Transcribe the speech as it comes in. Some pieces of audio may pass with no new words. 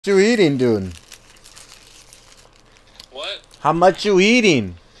You eating, dude? What? How much you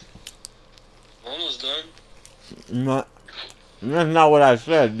eating? Almost done. Not, that's not what I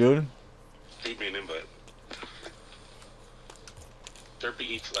said, dude. Keep meaning, but Derpy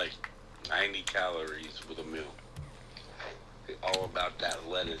eats like 90 calories with a meal. It's all about that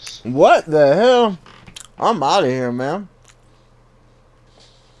lettuce. What the hell? I'm out of here, man.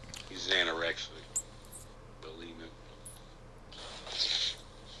 He's anorexic. Believe it.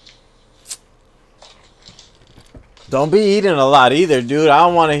 Don't be eating a lot either, dude. I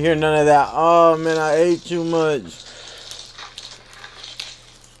don't want to hear none of that. Oh, man, I ate too much.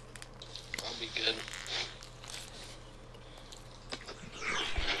 I'll be good.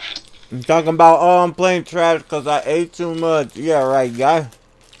 I'm talking about, oh, I'm playing trash because I ate too much. Yeah, right, guy. I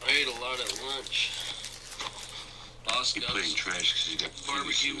ate a lot at lunch. Boss got playing trash because he got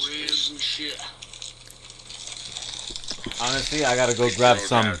barbecue ribs and shit. Honestly, I gotta go grab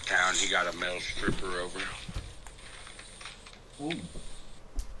some. Downtown, he got a male stripper over. Ooh.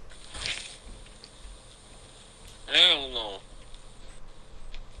 Hell no.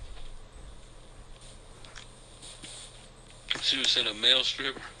 She was in a male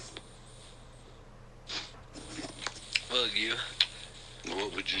stripper. Fuck you.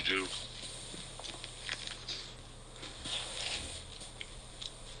 What would you do?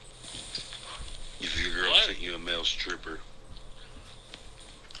 If your girl sent you a male stripper.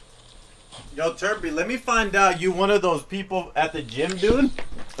 Yo, Turpy, let me find out you one of those people at the gym, dude,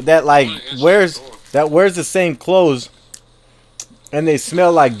 that like wears the same clothes and they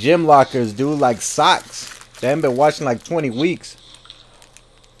smell like gym lockers, dude, like socks. They haven't been washing like 20 weeks.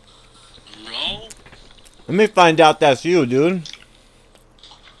 No. Let me find out that's you, dude.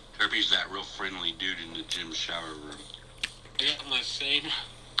 Turpy's that real friendly dude in the gym shower room. Yeah, my same.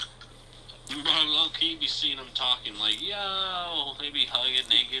 Low-key be seeing him talking like, yo, they be hugging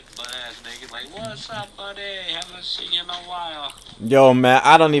naked, butt-ass naked, like, what's up, buddy? Haven't seen you in a while. Yo, man,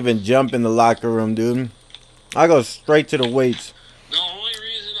 I don't even jump in the locker room, dude. I go straight to the weights. The only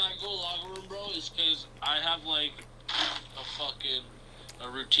reason I go locker room, bro, is because I have, like, a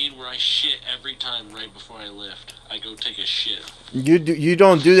routine where I shit every time right before I lift. I go take a shit. You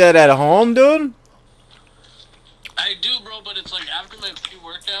don't do that at home, dude? I do, bro, but it's like after my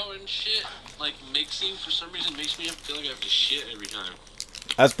pre-workout and shit, like mixing for some reason makes me feel like I have to shit every time.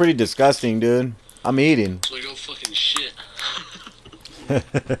 That's pretty disgusting, dude. I'm eating. So I go fucking shit.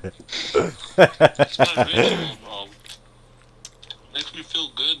 It's my visual, bro. Makes me feel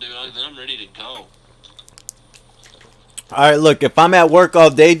good, dude. Then I'm ready to go. Alright, look, if I'm at work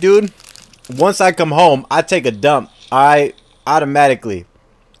all day, dude, once I come home, I take a dump. Alright, automatically.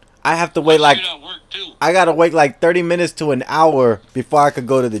 I have to wait like... I gotta wait like 30 minutes to an hour before I could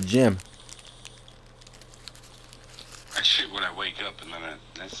go to the gym. I shit when I wake up and then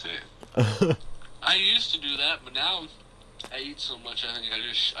that's it. I used to do that, but now I eat so much I think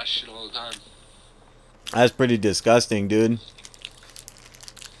I shit all the time. That's pretty disgusting, dude.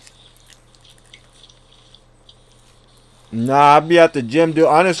 Nah, I'll be at the gym, dude.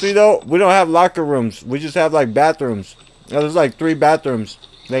 Honestly, though, we don't have locker rooms. We just have, like, bathrooms. There's, like, 3 bathrooms.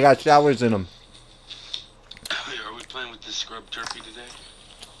 They got showers in them. Are we playing with this scrub turkey today?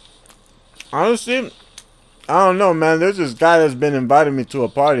 Honestly, I don't know, man. There's this guy that's been inviting me to a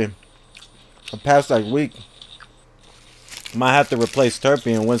party the past, like, week. Might have to replace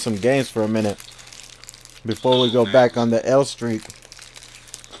Turpy and win some games for a minute before we go back on the L streak.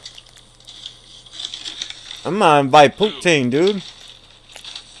 I'm gonna invite Poutine, dude.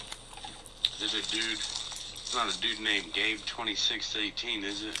 There's a dude. It's not a dude named Gabe2618,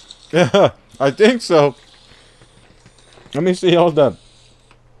 is it? Yeah, I think so. Let me see. Hold up.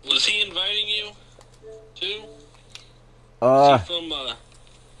 Was he inviting you too? Is he from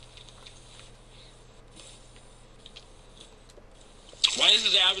Why is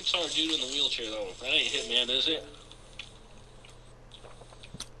his avatar dude in the wheelchair though? That ain't Hitman, is it?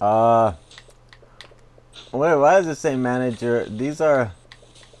 Wait, why does it say manager? These are...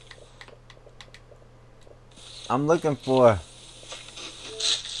 I'm looking for...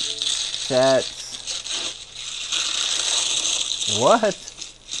 chats. What?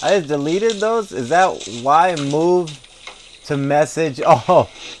 I just deleted those? Is that why? Move to message? Oh,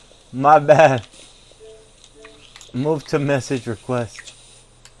 my bad. Move to message request.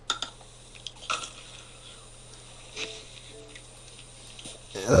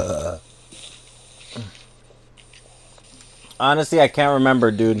 Ugh. Honestly, I can't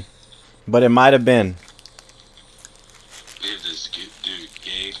remember, dude. But it might have been. We have this dude,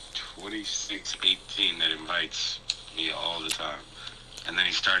 Gabe2618, that invites me all the time. And then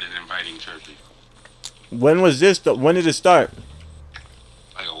he started inviting Turkey. When was this? When did it start?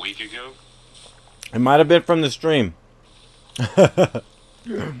 Like a week ago. It might have been from the stream. Yeah.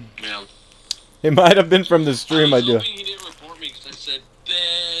 It might have been from the stream, I was I do. hoping he didn't report me because I said,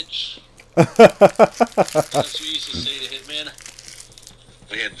 bitch. That's what you used to say to Hitman.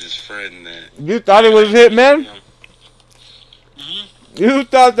 We had this friend that... You thought it was Hitman? Mm-hmm. You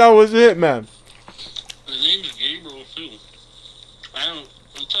thought that was Hitman? His name's Gabriel, too.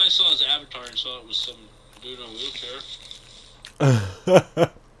 Until I saw his avatar and saw it was some dude in a wheelchair.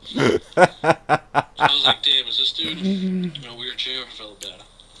 I was like, damn, is this dude in a wheelchair? I felt bad.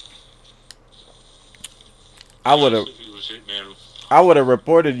 I would have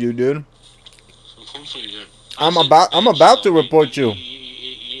reported you, dude. I'm about to report you.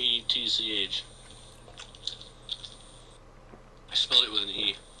 E-E-E-T-C-H. I spelled it with an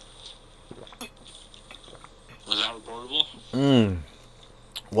E. Was that reportable?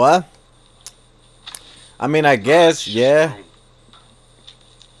 What? I mean, I guess, yeah.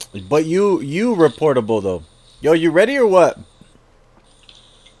 But you reportable though. Yo, you ready or what?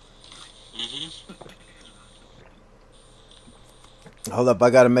 Hold up, I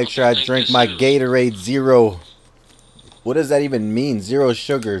gotta make sure I drink my Gatorade Zero. What does that even mean? Zero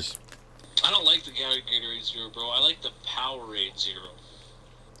sugars. I don't like the Gatorade Zero, bro. I like the Powerade Zero.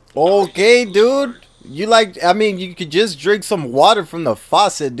 Okay, dude. You like, I mean, you could just drink some water from the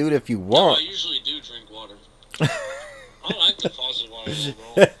faucet, dude, if you want. No, I usually do drink water. I don't like the faucet water,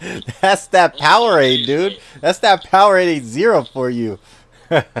 bro. That's that Powerade, dude. That's that Powerade Zero for you.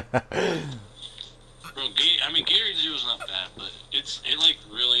 Bro, I mean, Gatorade Zero's not bad, but it like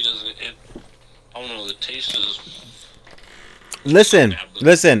really doesn't. I don't know. The taste is. Listen,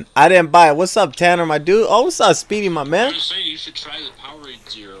 I didn't buy it. What's up, Tanner, my dude? Oh, what's up, Speedy, my man? I'm just saying you should try the Powerade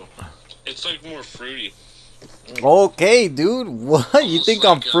Zero. It's like more fruity. Okay, dude. What? Almost, you think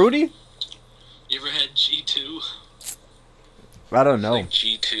like I'm fruity? You ever had G2? I don't know. Like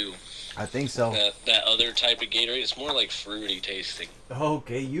G2. I think so. That other type of Gatorade, it's more like fruity tasting.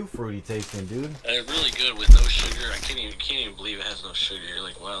 Okay, you fruity tasting, dude. And it's really good with no sugar. I can't even believe it has no sugar. You're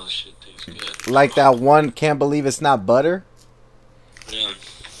like, wow, this shit tastes good. Like that one, can't believe it's not butter? Yeah.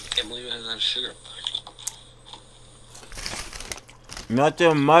 Can't believe it has no sugar.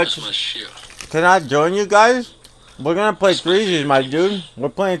 Nothing much. That's my shit. Can I join you guys? We're gonna play threesies, my dude. We're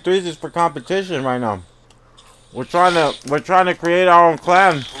playing threesies for competition right now. We're trying to create our own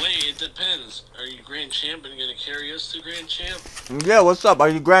clan. Wait, it depends. Are you Grand Champ and gonna carry us to Grand Champ? Yeah, what's up? Are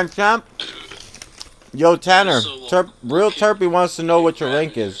you Grand Champ? Yo, Tanner, Real Turpy wants to know what your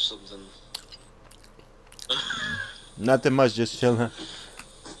rank is. Nothing much, just chilling. No,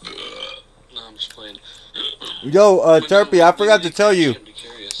 I'm just playing. Yo, Turpy, I forgot to tell you.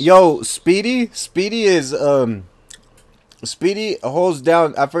 Yo, Speedy is Speedy holds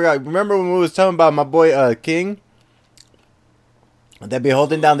down. I forgot. Remember when we was talking about my boy King? That be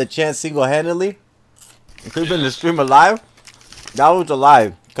holding down the chant single-handedly. Keeping the stream alive. That was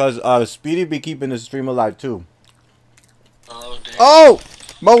alive, cause Speedy be keeping the stream alive too. Oh, damn. Oh,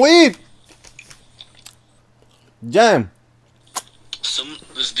 my weed. Jam.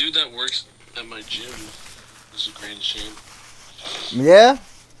 This dude that works at my gym is a Grand Champ. Yeah?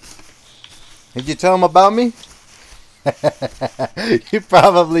 Did you tell him about me? You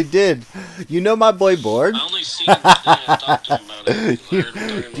probably did. You know my boy Board? I only seen him today. I talked to him about it.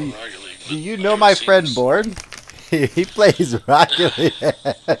 Do you know my friend Board? He plays Rocket League.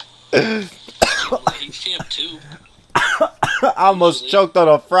 He's champ too. I almost choked on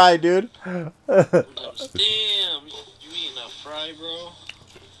a fry, dude. Damn, you eating a fry, bro?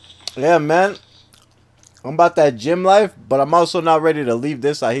 Yeah, man. I'm about that gym life, but I'm also not ready to leave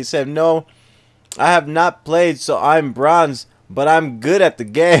this side. He said, no, I have not played, so I'm bronze, but I'm good at the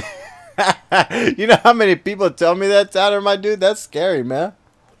game. You know how many people tell me that, Tyler, my dude? That's scary, man.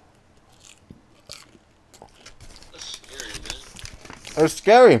 That's scary, man. It's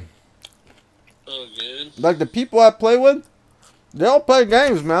scary. Oh, good. Like, the people I play with, they don't play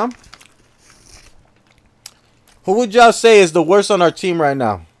games, man. Who would y'all say is the worst on our team right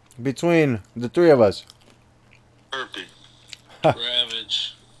now? Between the three of us. Turpy.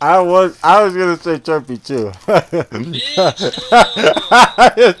 Ravage. I was gonna say Turpy too. Yeah,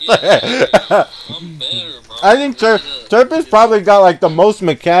 I'm better, bro. I think Turpy's probably got like the most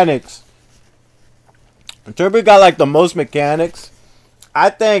mechanics. Turpy got like the most mechanics.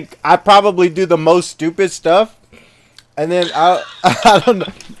 I think I probably do the most stupid stuff, and then I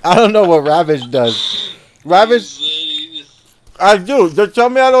don't know what Ravage does. Ravage, I do. Just tell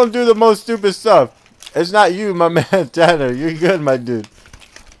me I don't do the most stupid stuff. It's not you, my man Tanner. You're good, my dude.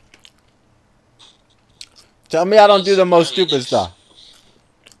 Tell me I don't do the most stupid stuff.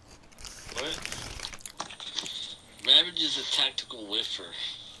 What? Ravage is a tactical whiffer.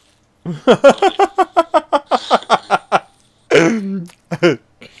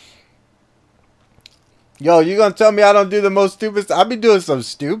 Yo, you gonna tell me I don't do the most stupid stuff? I be doing some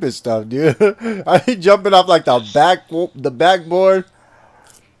stupid stuff, dude. I be jumping off like the backboard.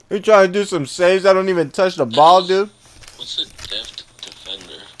 You trying to do some saves? I don't even touch the ball, dude. What's a deft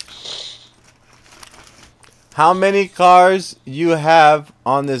defender? How many cars you have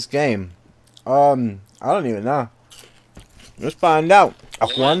on this game? I don't even know. Let's find out.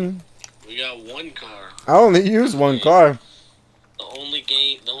 One. We got one car. I only use one car. The only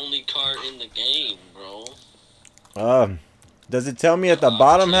car in the game, bro. Does it tell me at the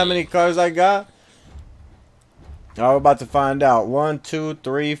bottom how many cars I got? Oh, we're about to find out. 1, 2,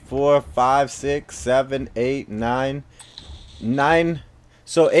 3, 4, 5, 6, 7, 8, 9. 9.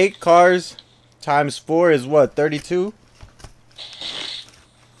 So 8 cars times 4 is what? 32?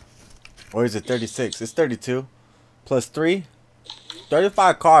 Or is it 36? It's 32. Plus 3?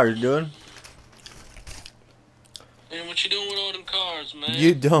 35 cars, dude. Man, what you doing with all them cars, man?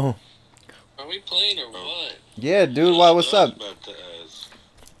 You don't. Are we playing or what? Yeah, dude. Why? What's up?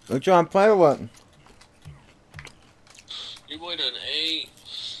 What you want to play or what? Your boy done ate.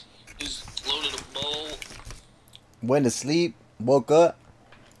 He's loaded a bowl. Went to sleep. Woke up.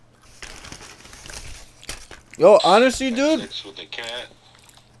 Yo, honestly, dude. Sex with a cat.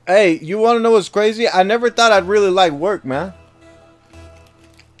 Hey, you want to know what's crazy? I never thought I'd really like work, man.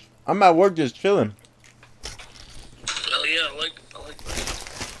 I'm at work just chilling. Hell yeah, I like that.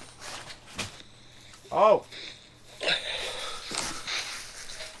 Oh.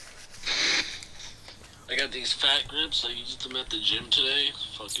 I got these fat grips. I used them at the gym today.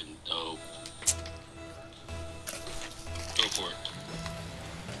 Fucking dope. Go for it.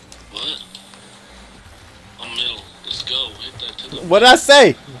 What? I'm middle. Let's go. Hit that to the... What'd I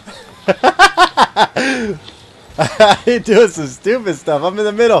say? I ain't doing some stupid stuff. I'm in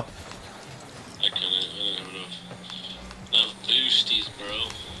the middle. I don't have enough boosties, bro.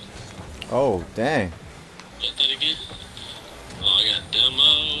 Oh, dang. Get that again? Oh, I got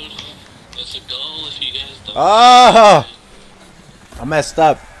demoed. That's a goal if you guys don't. Oh! I messed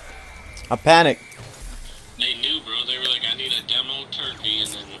up. I panicked. They knew, bro. They were like, I need a demo turkey, and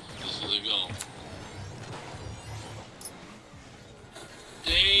then this is a goal.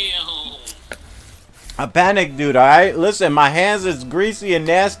 Damn. I panicked, dude, alright? Listen, my hands is greasy and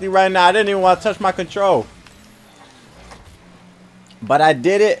nasty right now. I didn't even want to touch my control. But I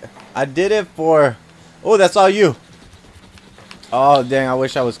did it. I did it for... Oh, that's all you. Oh, dang. I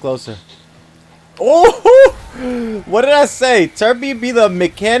wish I was closer. Oh! What did I say? Turpy be the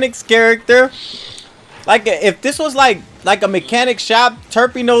mechanics character? Like, if this was like a mechanic shop,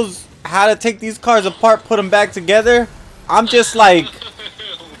 Turpy knows how to take these cars apart, put them back together. I'm just like,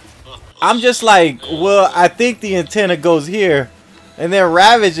 well, I think the antenna goes here. And then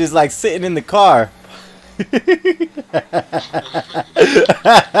Ravage is like sitting in the car. Ravage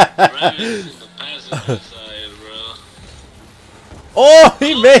is the passenger side, bro. Oh,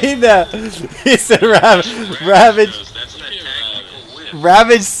 he made that. He said Ravage. That's a tactical whip.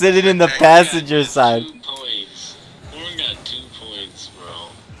 Ravage sitting in the passenger side. 2 points. Warren got 2 points, bro.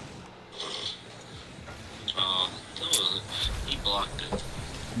 He blocked it.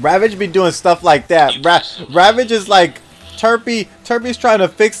 Ravage be doing stuff like that. Ravage is like, Turpy's trying to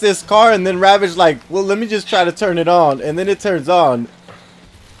fix this car, and then Ravage like, well, let me just try to turn it on, and then it turns on.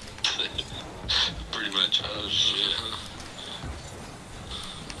 Pretty much. Oh shit.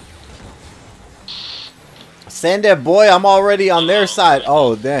 Send that boy, I'm already on their side.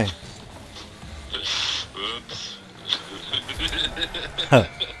 Oh, dang. Oops.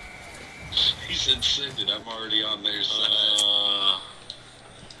 He said send it, I'm already on their side.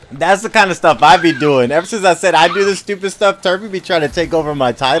 That's the kind of stuff I be doing. Ever since I said I do this stupid stuff, Turpy be trying to take over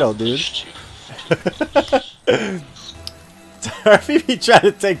my title, dude. Turpy be trying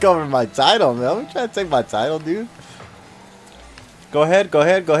to take over my title, man. I'm trying to take my title, dude. Go ahead,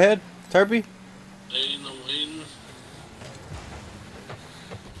 Turpy. Waiting, I'm waiting.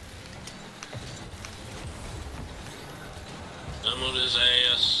 I'm on his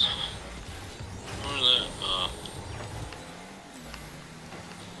ass. Where's that?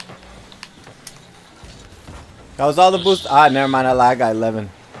 That was all the boost. Ah, never mind. I got 11.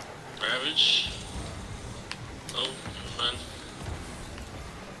 Ravage. Oh, man.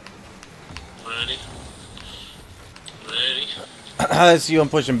 Ready. Ready. Let's see you. I'm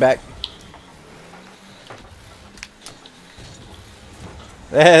pushing back.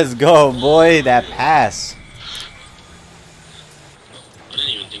 Let's go, boy. That pass. I didn't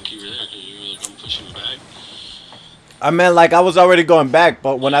even think you were there because you were like, I'm pushing back. I meant like I was already going back,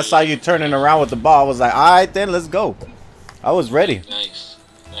 but when I saw you turning around with the ball, I was like, all right, then let's go. I was ready. Nice.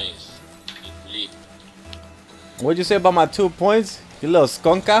 Nice. What'd you say about my 2 points? You little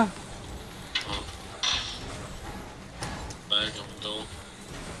skunka?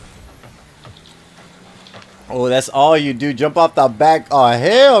 Oh, that's all you do. Jump off the back. Oh,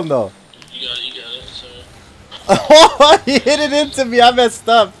 hell no. You got it, sir. Oh, he hit it into me. I messed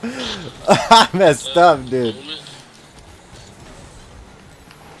up. I messed up, dude.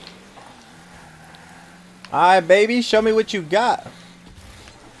 Alright, baby. Show me what you got.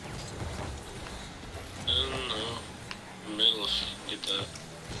 I don't know. Middle, get that.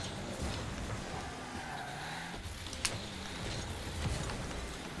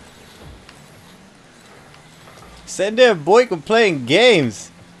 Send there, boy. We're playing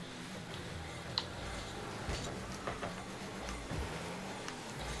games.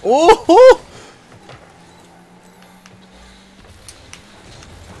 Ooh!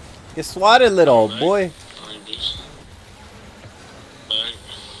 Get swatted, little boy.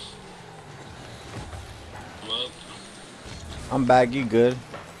 I'm back. You good?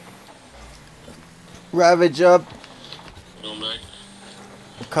 Ravage up.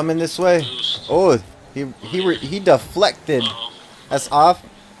 Coming this way. Oh, he deflected. That's off.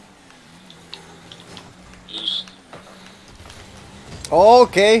 Oh,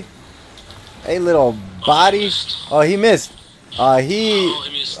 okay. Hey, little body. Oh, he missed. Oh. I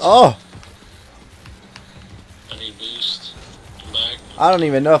need boost. Come back. I don't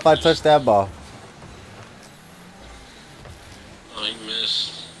even know if I touched that ball. Oh, he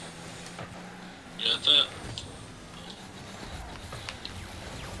missed. You got that?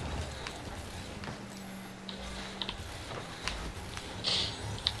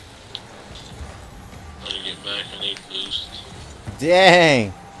 I need to get back. I need boost.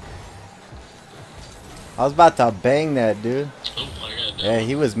 Dang. I was about to bang that, dude. Oh, I got Yeah,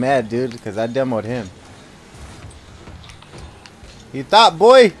 he was mad, dude, because I demoed him. You thought,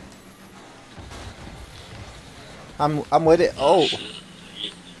 boy? I'm with it. Oh.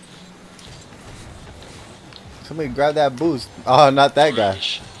 Somebody grab that boost. Oh, not that guy.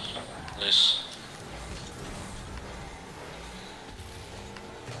 Nice.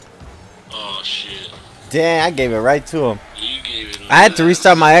 Oh, shit. Dang, I gave it right to him. You gave it. I had to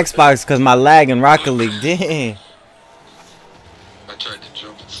restart my Xbox because my lag in Rocket League. Dang. I tried to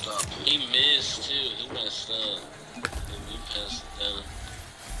jump and stop him. He missed, too. He messed up. And you passed it down.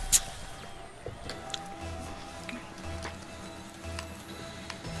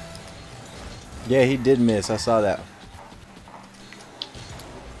 Yeah, he did miss. I saw that.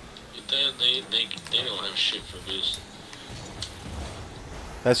 They don't have shit for boost.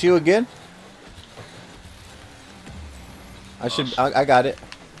 That's you again? I got it.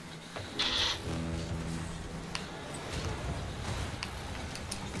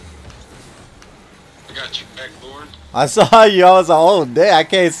 I got you backboard. I saw you. I was like, oh, dang, I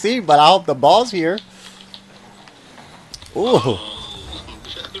can't see, but I hope the ball's here. Ooh.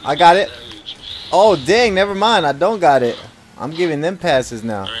 I got it. Oh, dang, never mind. I don't got it. I'm giving them passes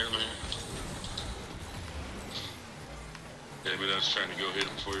now. Alright, I'm here. Yeah, but I was trying to go hit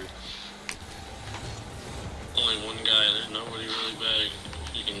him for you. Only one guy. There's nobody really bad.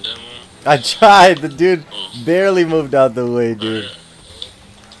 You can demo him. I tried. The dude barely moved out the way, dude.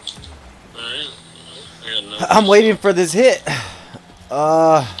 Alright. I'm waiting for this hit.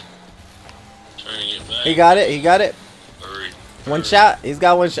 Trying to get back. He got it. He got it. One shot. He's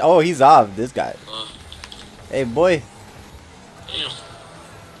got one shot. Oh, he's off. This guy. Hey, boy. Damn.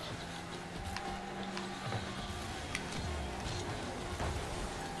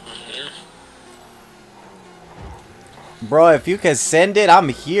 Bro, if you can send it, I'm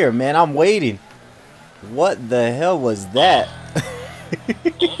here, man. I'm waiting. What the hell was that? On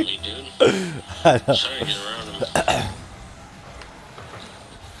me, dude. I'm trying to get around him.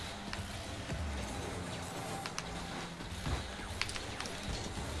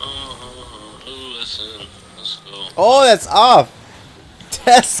 Ooh, that's in. Let's go. Oh, that's off.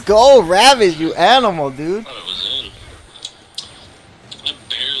 Let's go, Ravage, you animal, dude. I thought it was in. I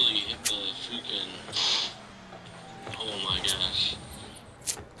barely hit the freaking. Oh my gosh.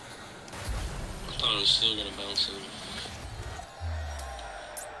 I thought it was still gonna bounce in.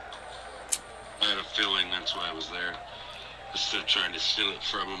 I had a feeling that's why I was there. Instead of trying to steal it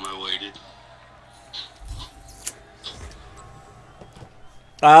from him, I waited.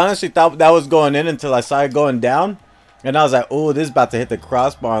 I honestly thought that was going in until I saw it going down. And I was like, oh, this is about to hit the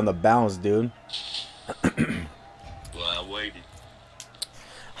crossbar on the bounce, dude. Well, I waited.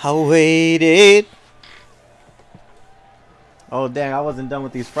 I waited. Oh, dang, I wasn't done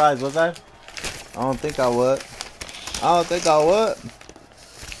with these fries, was I? I don't think I would. I don't think I would.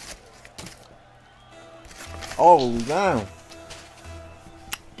 Oh, damn.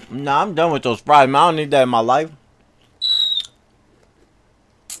 Nah, I'm done with those fries, man. I don't need that in my life.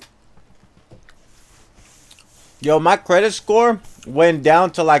 Yo, my credit score went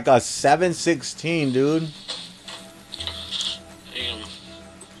down to like a 716, dude. Damn.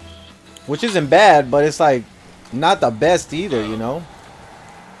 Which isn't bad, but it's like not the best either, you know?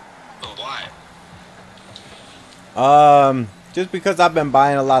 Why? Just because I've been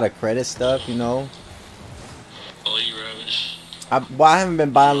buying a lot of credit stuff, you know? Oh, you rubbish. Well, I haven't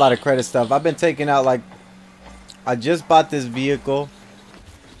been buying a lot of credit stuff. I've been taking out, like, I just bought this vehicle.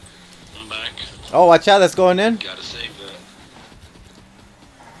 I'm back. Oh, watch out, that's going in. Gotta save that.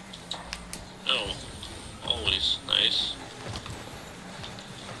 Oh, always nice.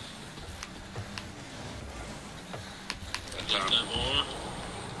 That more.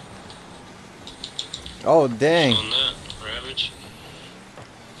 Oh, dang. On that, ravage.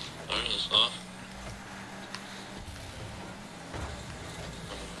 Alright, that's off.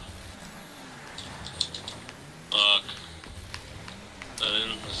 Fuck. That in,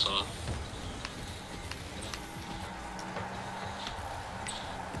 that's off.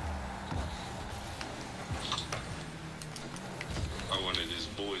 I wanted this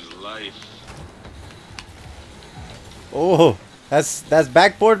boy's life. Oh, that's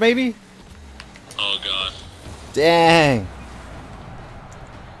backboard, maybe? Oh god. Dang.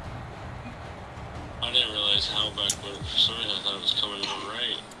 I didn't realize how backward. For some reason I thought it was coming in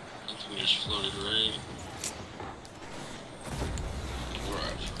right. I think it just floated right.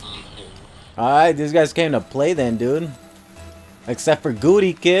 Alright, these guys came to play then, dude. Except for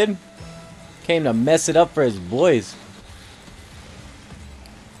Goody Kid. Came to mess it up for his boys.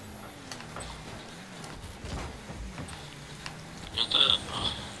 What the?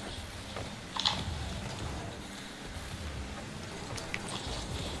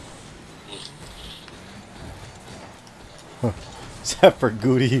 Oh. Except for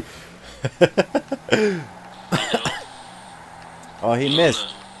Goody. Oh, he missed.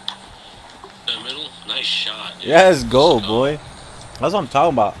 That middle? Nice shot, dude. Yeah, let's go, boy. That's what I'm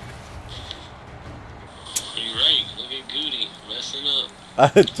talking about. You're right. Look at Goody messing up. I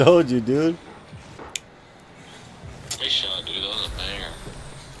told you, dude. Nice shot, dude. That was a banger.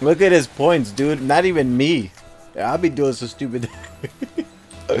 Look at his points, dude. Not even me. Yeah, I'll be doing some stupid.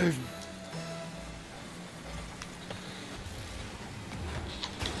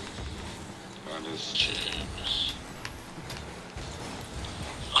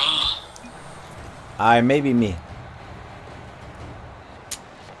 Alright, maybe me.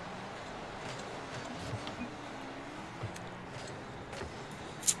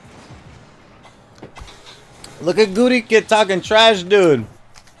 Look at Goody Kid talking trash, dude.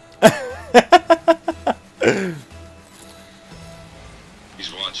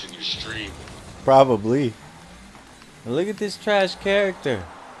 He's watching your stream. Probably. Look at this trash character.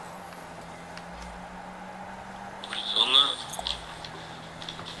 On that.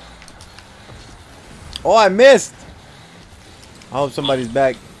 Oh, I missed. I hope somebody's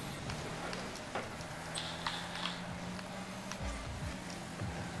back.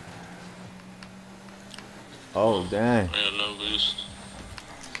 Oh, dang. I got no boost.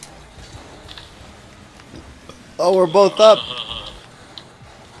 Oh, we're both up.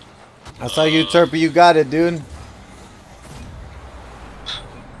 I saw you, Turpy. You got it, dude.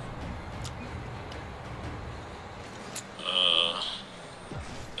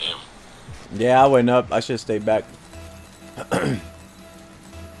 Damn. Yeah, I went up. I should stay back.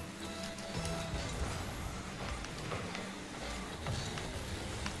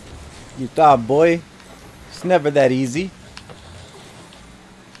 You thought, boy? It's never that easy.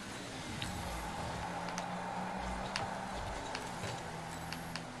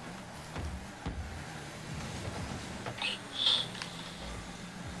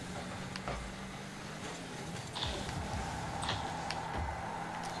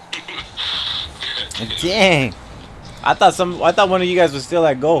 Dang. I thought one of you guys was still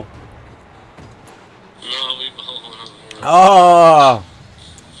at goal. No, we both went over here. Oh.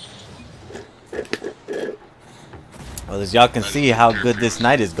 Well, as y'all can see how good this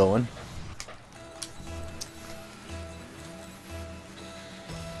night is going.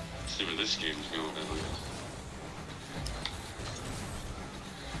 Let's see where this game's going.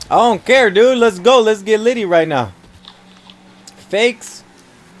 I don't care, dude. Let's go. Let's get litty right now. Fakes.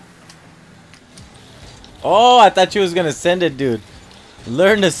 Oh, I thought you was gonna send it, dude.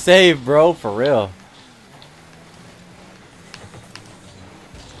 Learn to save, bro. For real.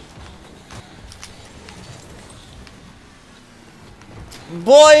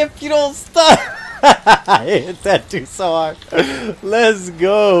 Boy, if you don't stop. I hit that dude so hard. Let's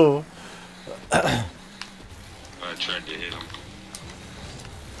go. I tried to hit him.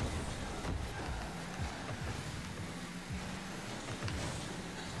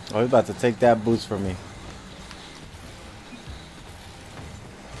 Oh, he's about to take that boost from me.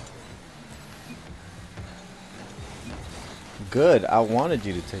 Good. I wanted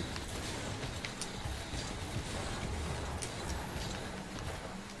you to take.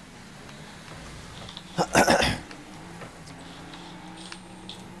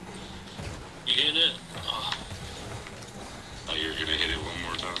 You hit it? Oh. Oh, you're gonna hit it one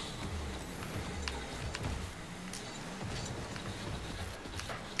more time.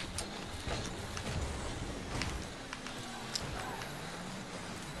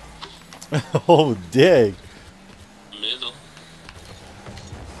 Oh, dig. Middle.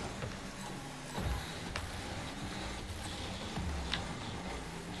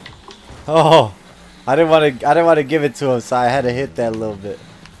 Oh, I didn't want to give it to him, so I had to hit that a little bit.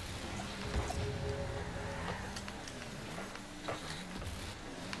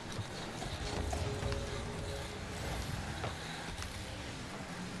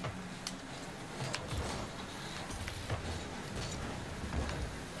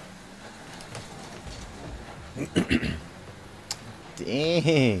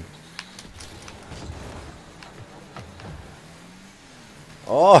 Dang.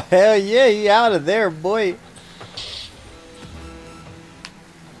 Oh, hell yeah, he out of there, boy.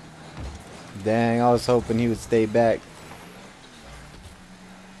 Dang, I was hoping he would stay back.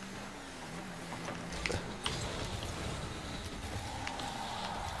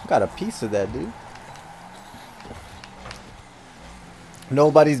 Got a piece of that, dude.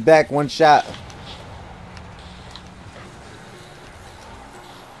 Nobody's back, one shot.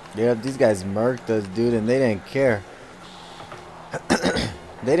 Yeah, these guys murked us, dude, and they didn't care.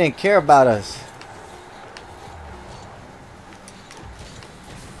 They didn't care about us.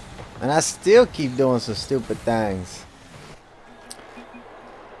 And I still keep doing some stupid things.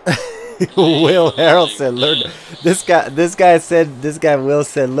 Will Harold said learn. This guy Will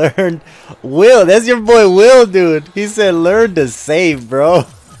said learn. Will, that's your boy Will, dude. He said learn to save, bro.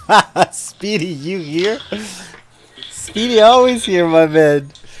 Speedy, you here? Speedy always here, my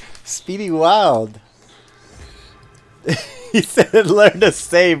man. Speedy Wild. He said learn to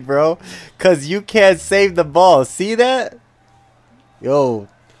save, bro. Cause you can't save the ball. See that? Yo,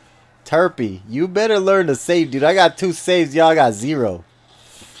 Terpy, you better learn to save, dude. I got 2 saves, y'all got 0.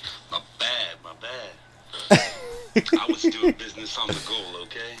 My bad. I was doing business on the goal,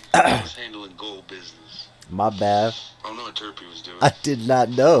 okay? I was handling goal business. My bad. I don't know what Terpy was doing. I did not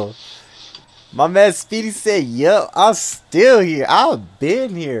know. My man Speedy said, yo, I'm still here. I've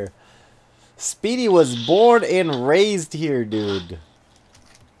been here. Speedy was born and raised here, dude.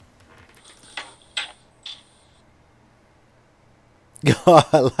 Oh,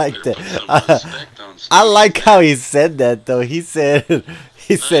 I like that. I like how he said that, though. He said,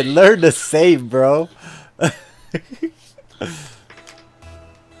 learn to save, bro.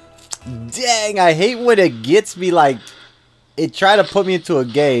 Dang, I hate when it gets me like, it tried to put me into a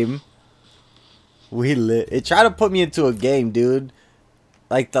game. It tried to put me into a game, dude.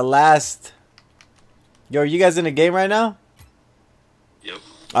 Like the last... Yo, are you guys in a game right now? Yep.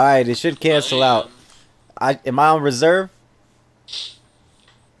 Alright, it should cancel out. Am I on reserve?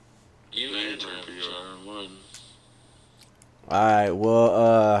 You and Terpy are one. Alright,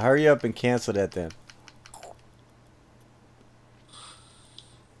 well, hurry up and cancel that then.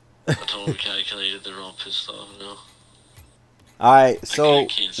 I totally calculated the wrong pissed off now. Alright, so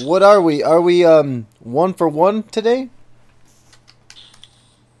what are we? Are we 1 for 1 today?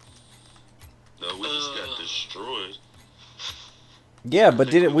 No, we just got destroyed. Yeah,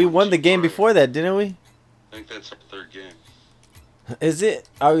 but didn't we won the game before that, didn't we? I think that's our 3rd game. Is it?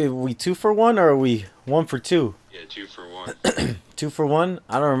 Are we 2 for 1 or are we 1 for 2? Yeah, 2 for 1. 2 for 1?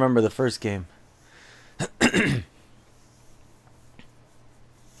 I don't remember the first game.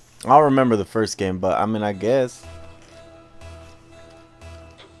 I'll remember the first game, but I mean, I guess.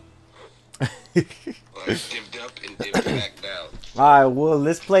 Divved up and divved back down. All right, well,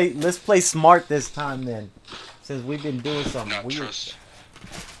 let's play smart this time then, since we've been doing something Not weird.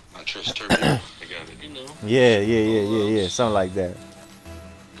 trust Terpy. I got it, you know. Yeah, something like that.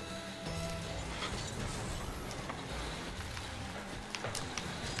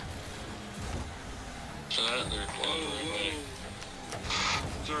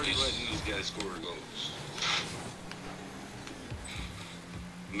 It's already letting these guys score goals.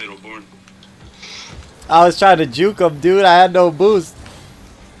 Middleborn. I was trying to juke him, dude. I had no boost.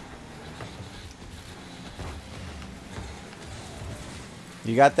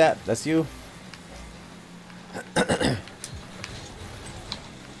 You got that? That's you?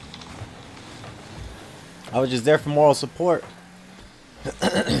 I was just there for moral support.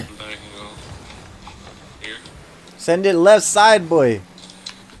 Here. Send it left side, boy.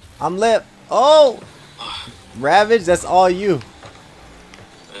 I'm lit. Oh! Ravage, that's all you.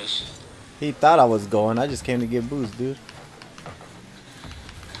 Yes. He thought I was going. I just came to get boost, dude.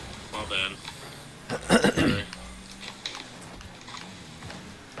 My bad. Sorry.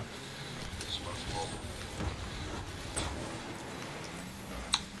 It's my fault.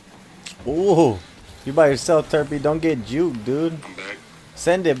 Ooh. You by yourself, Turpy. Don't get juked, dude. I'm back.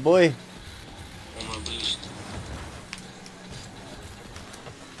 Send it, boy. On my boost.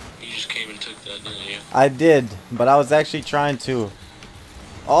 You just came and took that, didn't you? I did, but I was actually trying to.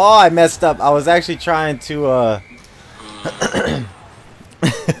 Oh, I messed up. I was actually trying to,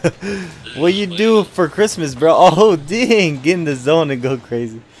 what you do for Christmas, bro? Oh, dang. Get in the zone and go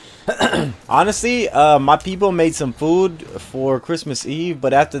crazy. Honestly, my people made some food for Christmas Eve,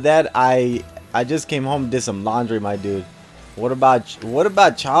 but after that, I just came home and did some laundry, my dude. What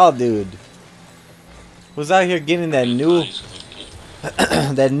about y'all, dude? Who's out here getting that new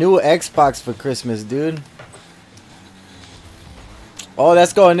that new Xbox for Christmas, dude? Oh,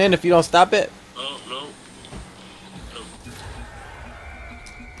 that's going in if you don't stop it. Oh, no. No.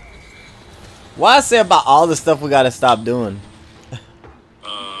 What I say about all the stuff we gotta stop doing?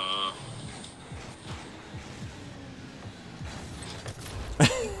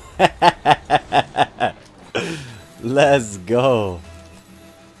 Let's go.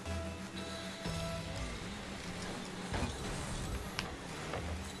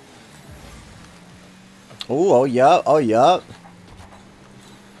 Ooh, oh yup, oh yup.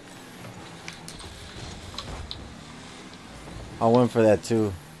 I went for that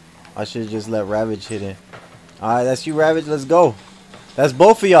too. I should just let Ravage hit it. Alright, that's you, Ravage. Let's go. That's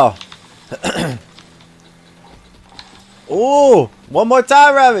both of y'all. Ooh, one more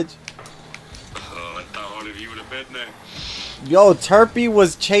time, Ravage. I thought one of you would have been there. Yo, Turpy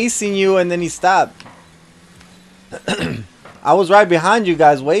was chasing you and then he stopped. I was right behind you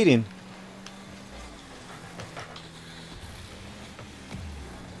guys waiting.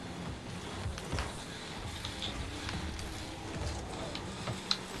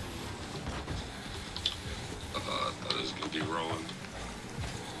 I thought it was going to be rolling.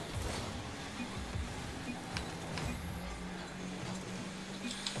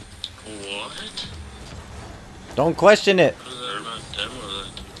 What? Don't question it. What is that about demo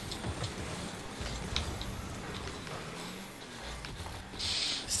that?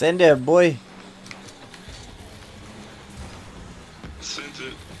 Send it, boy. Sent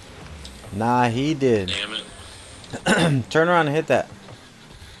it. Nah, he did. Damn it. Turn around and hit that.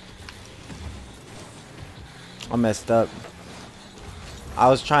 I messed up. I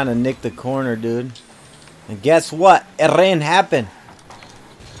was trying to nick the corner, dude. And guess what? It didn't happen.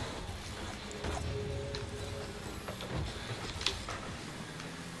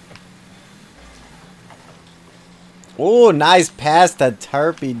 Oh, nice pass to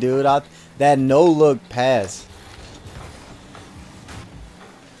Turpy, dude. That no-look pass.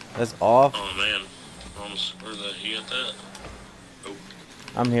 That's off. Oh, man. Almost, where's that? You got that? Oh.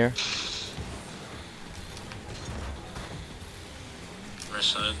 I'm here. Right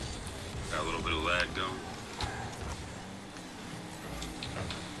side. Got a little bit of lag going.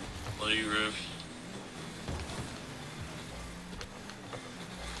 What are you, Riv?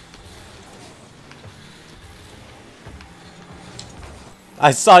 I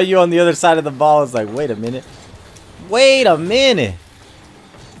saw you on the other side of the ball. I was like, wait a minute. Wait a minute.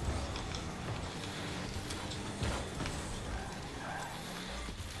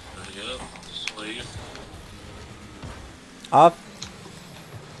 Yep. Sleeve. Up.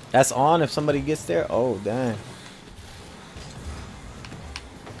 That's on if somebody gets there. Oh, dang.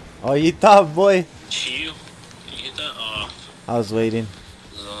 Oh, you thought, boy. Chill. Can you hit that off? I was waiting.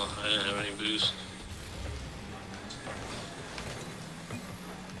 No, I didn't have any boost.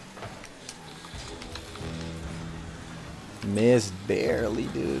 Missed barely,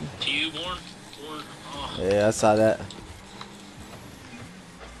 dude. To you, Born? Born? Oh. Yeah, I saw that.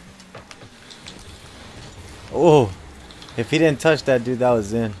 Oh, if he didn't touch that, dude, that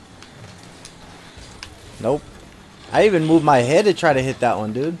was in. Nope. I even moved my head to try to hit that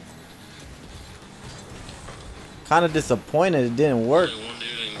one, dude. Kind of disappointed it didn't work. Only one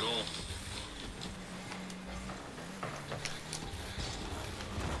dude in goal.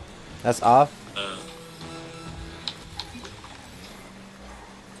 That's off.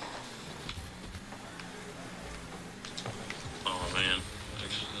 Oh man,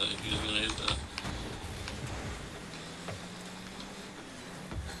 actually, he was gonna hit that.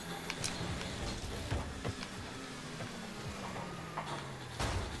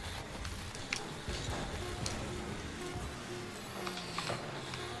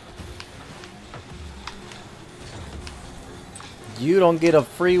 You don't get a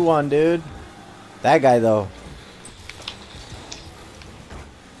free one, dude. That guy though.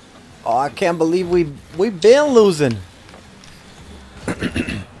 Oh, I can't believe we been losing.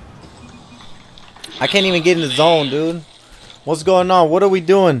 I can't even get in the zone, dude. What's going on? What are we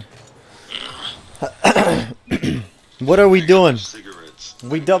doing? What are we doing? Cigarettes.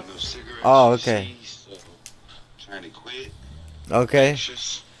 We dump. Oh, okay. Trying to quit. Okay.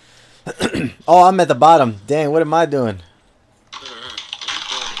 Oh, I'm at the bottom. Dang, what am I doing? That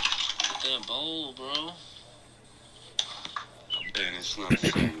bowl, bro. Dang, it's not the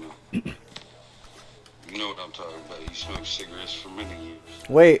same though. You know what I'm talking about. You smoked cigarettes for many years.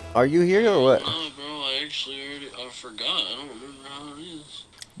 Wait, are you here or what? No, bro. I forgot. I don't remember how it is.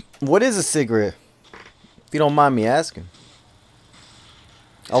 What is a cigarette? If you don't mind me asking.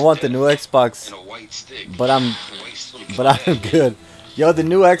 I want the new Xbox, and a white stick. but I'm good. Yo, the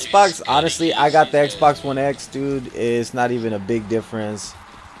new Xbox, honestly, I got the Xbox One X, dude. It's not even a big difference.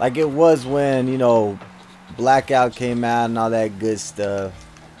 Like it was when, you know, Blackout came out and all that good stuff.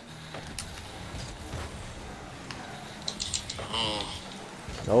 Oh.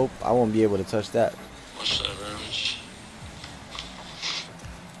 Nope, I won't be able to touch that. What's that, Ravage?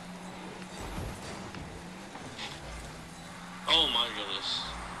 Oh my goodness.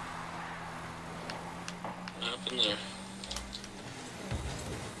 What happened there?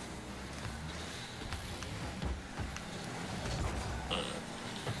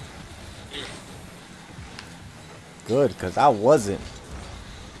 Here. Good, because I wasn't.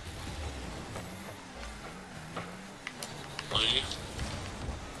 Are you?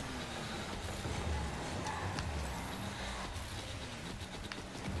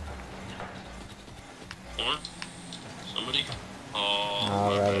 Or? Somebody? Oh, Nah,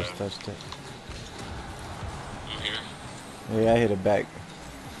 my Ravage bad. touched it. I'm here. Yeah, I hit it back.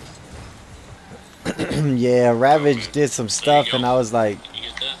 Yeah, Ravage Okay. did some stuff go. and I was like, You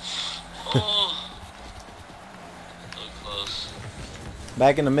get that? Oh! So close.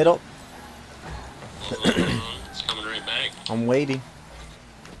 back in the middle. It's coming right back. I'm waiting.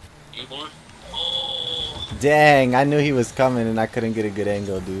 You born? Oh! Dang, I knew he was coming and I couldn't get a good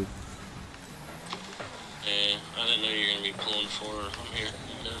angle, dude. Yeah, I didn't know you were gonna be pulling forward. I'm here.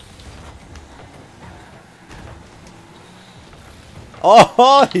 You got it.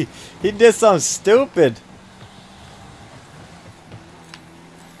 Oh, he did something stupid.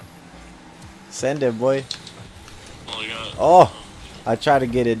 Send it, boy. Oh, you got it. Oh, I tried to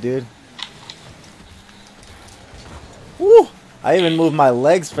get it, dude. Woo! I even moved my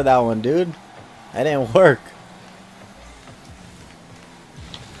legs for that one, dude. That didn't work.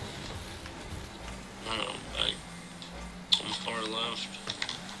 I'm far left.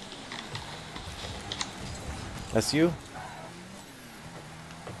 That's you?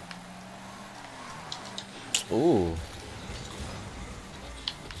 Ooh.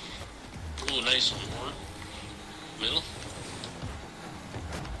 Ooh, nice one, boy. Middle.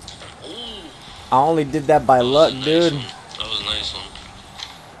 Ooh. I only did that by luck, Nice dude. one. That was a nice one.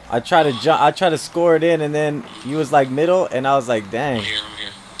 I tried to jump. I tried to score it in, and then you was like middle, and I was like, I'm dang. here.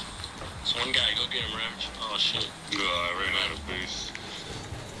 It's one guy. Go get him, Ravage. Oh, shit. No, I ran out of boost.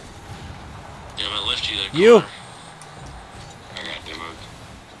 Damn, I left you that You. corner. I got demoed.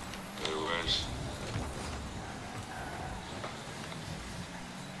 Otherwise.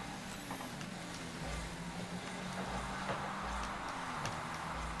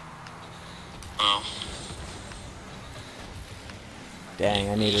 Oh. Dang,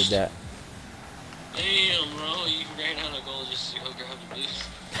 I needed that. Damn, bro. You ran out of goal just to go grab the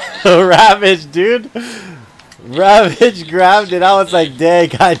boost. Ravage, dude. Ravage grabbed it. I was like,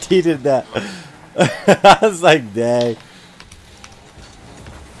 dang, I needed that. I was like, dang.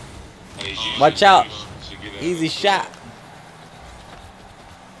 Watch out. Easy shot.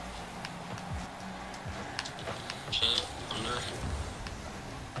 Shit, under.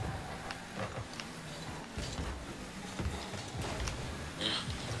 Yeah.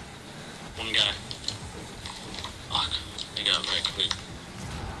 One guy. Fuck. He got very quick.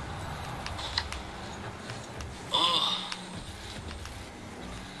 Oh.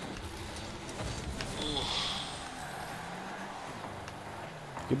 Oh.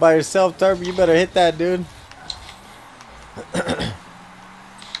 You by yourself, Turb? You better hit that, dude. Sorry.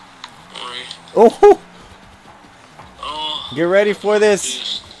 Oh, Oh. get ready for this.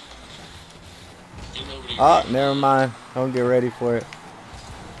 Boost. Ain't nobody Oh, grab never that. mind. Don't get ready for it.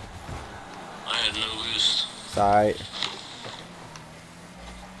 I had no boost. It's alright.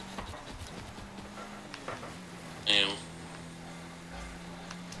 Damn.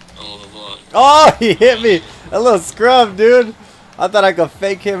 Oh, the block. Oh, he hit me. A little scrub, dude. I thought I could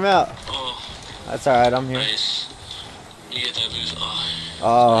fake him out. Oh. That's alright. I'm here. Nice. You get that boost.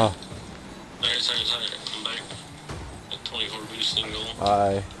 Oh. Sorry. I'm back. At 24 boosting goal.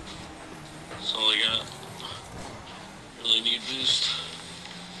 Alright. That's all I got. Really need boost.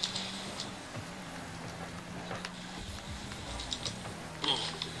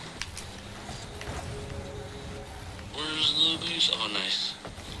 Where's the boost? Oh, nice.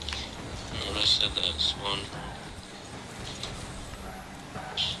 When I said that, spawn.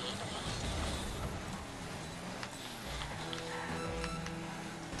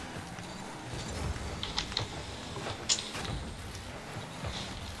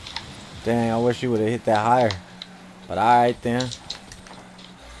 Dang, I wish you would have hit that higher. But alright then.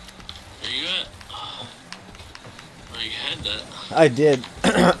 Where you at? Where you had that? I did.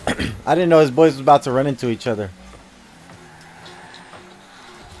 I didn't know his boys was about to run into each other.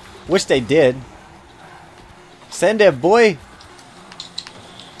 Wish they did. Send it, boy.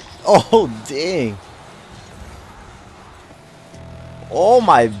 Oh, dang. Oh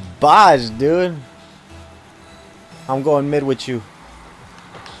my gosh, dude. I'm going mid with you.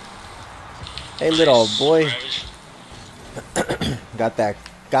 Hey, little boy. Got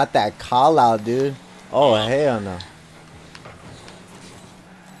that call out, dude. Oh, hell no.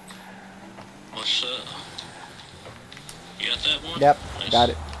 What's up? You got that one? Yep, Nice. got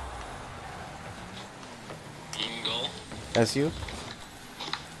it. In goal. That's you?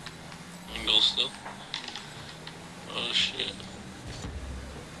 In goal still. Oh shit.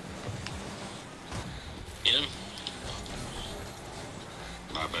 Get him.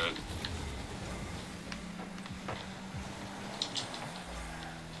 My bad.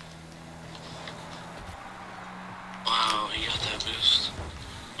 Wow, he got that boost.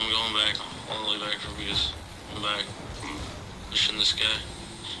 I'm going back, all the way back for boost. I'm back. I'm pushing this guy.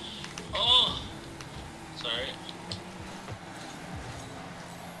 Oh! Sorry.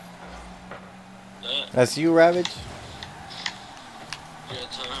 That's you, Ravage? You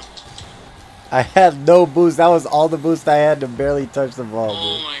got time? I had no boost. That was all the boost I had to barely touch the ball,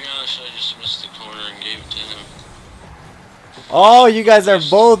 Oh dude. my gosh, I just missed the corner and gave it to him. Oh, you guys are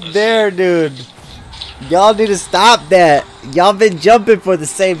both there, dude. Y'all need to stop that. Y'all been jumping for the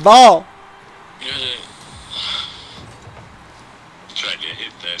same ball. Good. Tried to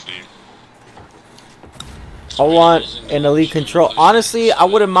hit that, dude. I want an elite control. Honestly, I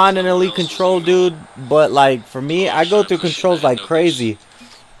wouldn't mind an elite control, dude. But, like, for me, I go through controls like crazy.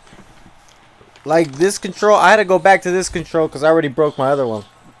 Like, this control, I had to go back to this control because I already broke my other one.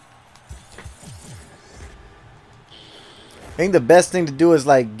 I think the best thing to do is,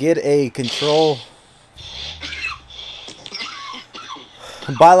 like, get a control.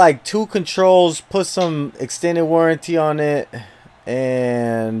 Buy, like, 2 controls, put some extended warranty on it,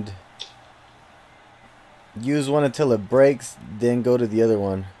 and use one until it breaks, then go to the other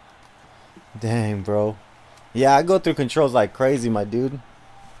one. Dang, bro. Yeah, I go through controls like crazy, my dude.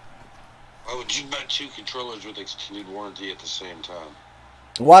 Why would you buy 2 controllers with extended warranty at the same time?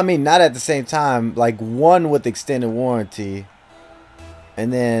 Well, I mean, not at the same time. Like, one with extended warranty.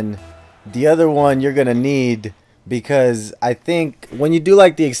 And then the other one you're going to need, because I think when you do,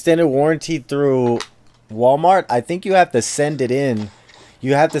 like, the extended warranty through Walmart, I think you have to send it in.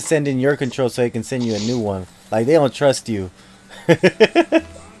 You have to send in your control so they can send you a new one. Like, they don't trust you.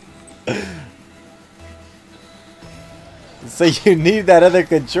 So you need that other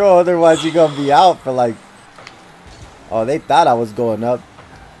control, otherwise you're going to be out for, like... Oh, they thought I was going up.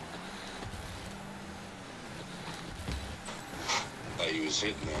 I thought he was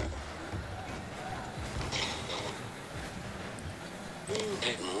hitting that.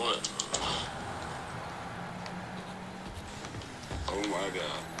 Hitting what? Oh my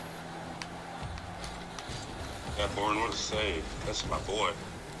god. That Born, what a save. That's my boy.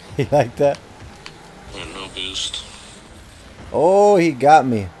 You like that? And no boost. Oh, he got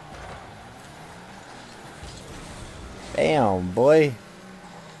me. Bam, boy.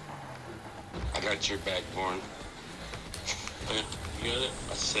 I got your back, Born. Okay, you got it?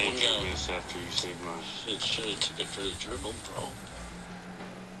 I saved your miss after you saved mine. Shit, should have took it for the dribble, bro.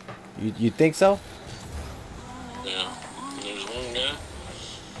 You think so? Yeah. There's one guy.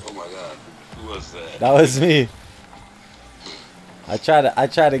 Oh my god. Who was that? That was me. I try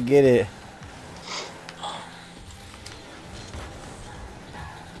to get it.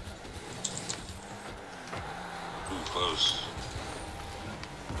 Too close.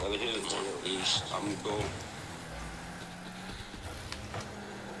 Gotta hit it, man. Boost. I'm going.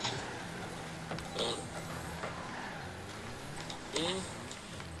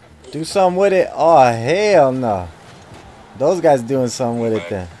 Do something with it. Oh, hell no. Those guys doing something with it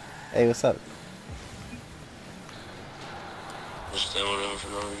then. Hey, what's up? Just stay with him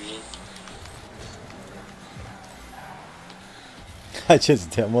for no reason. I just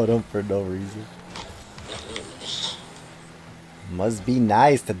demoed him for no reason. Must be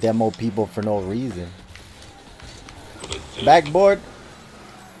nice to demo people for no reason. Backboard.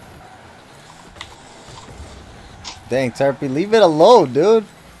 Dang, Turpy, leave it alone, dude.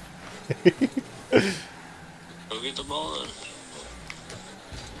 Go get the ball then.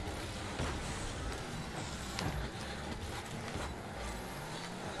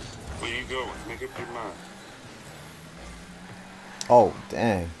 Where you going? Make up your mind. Oh,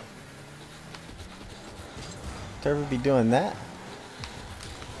 dang. Turpy be doing that?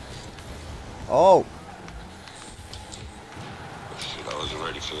 Oh. Shit, I wasn't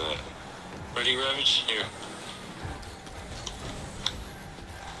ready for that. Ready, Ravage? Here.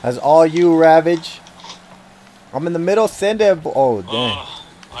 That's all you, Ravage. I'm in the middle. Send it. Oh, dang. Oh,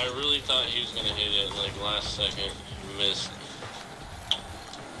 I really thought he was going to hit it like last second. Missed.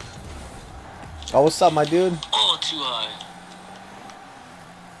 Oh, what's up, my dude? Oh, too high.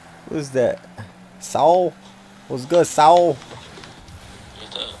 Who's that? Saul? What's good, Saul?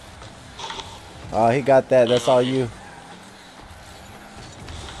 Get that. Oh, he got that. That's all you.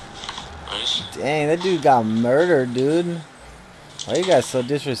 Nice. Dang, that dude got murdered, dude. Why you guys so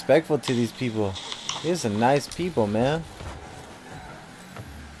disrespectful to these people? These are nice people, man.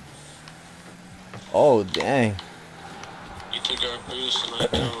 Oh, dang. You took our boost and I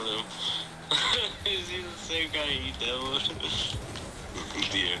demoed him. Is he the same guy you demoed?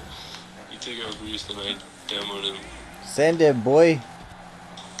 Yeah. You took our boost and I demoed him. Send it, boy.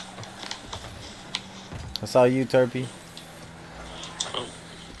 That's all you, Turpy.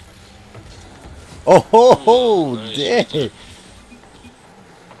 Oh, ho, ho, nice. dang.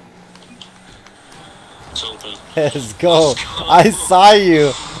 It's open. Let's go. I saw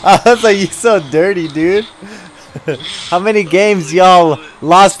you. I was like, you so dirty, dude. How many games y'all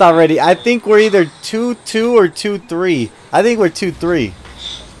lost already? I think we're either 2-2 or 2-3. I think we're 2-3.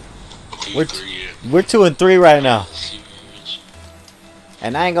 We're 2-3 right now.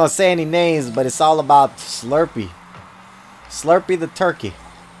 And I ain't gonna say any names, but it's all about Slurpee. Slurpee the turkey.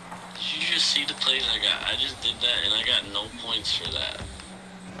 Did you just see the plays I got? I just did that and I got no points for that.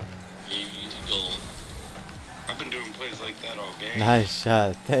 You go. I've been doing plays like that all game. Nice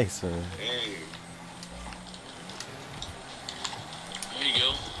shot. Thanks, man. Hey. There you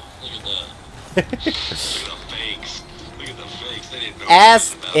go. Look at that. Look at the fakes. Look at the fakes. They didn't know.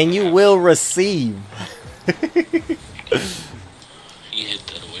 Ask and you will receive. He hit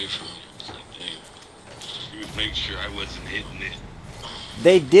that away from me. I was like, damn. He would make sure I wasn't hitting it.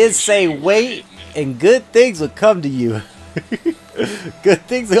 They did say wait, and good things will come to you. Good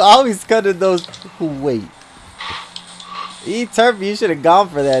things will always come to those who wait. Turpy, you should have gone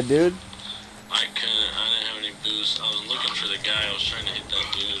for that, dude. I couldn't. I didn't have any boost. I was looking for the guy. I was trying to hit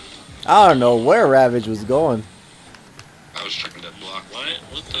that dude. I don't know where Ravage was going. I was trying to block.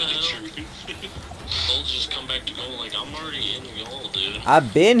 What the hell? Gold just come back to goal. Like, I'm already in goal, dude.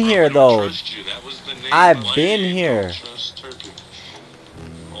 I've been here, though. Trust you. That was the name. I've been here. Trust Turkey.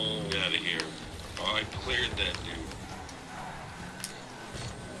 Oh, get out of here. Oh, I cleared that dude.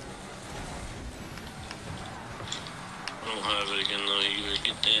 I don't have it again, though. You better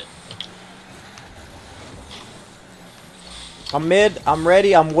get that. I'm mid. I'm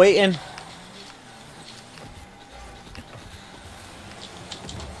ready. I'm waiting.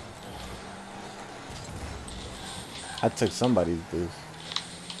 I took somebody's boost.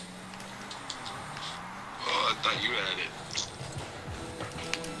 Oh, I thought you had it.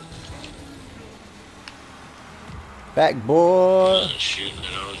 Backboard. Shooting it.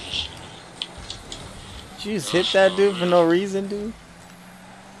 I was just... Did you just hit that dude for no reason, dude?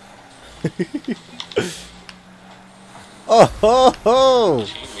 Oh, ho, ho.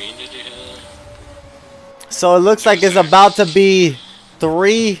 So it looks like it's about to be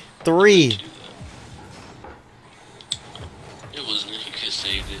 3-3. It wasn't. He could have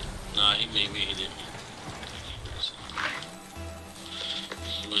saved it. Nah, he maybe he didn't.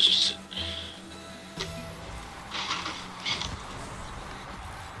 He was just sitting there.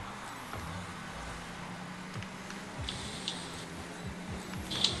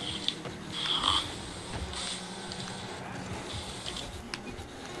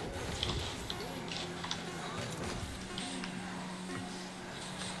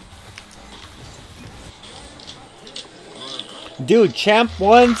 Dude, champ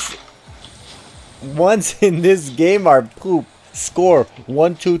ones in this game are poop. Score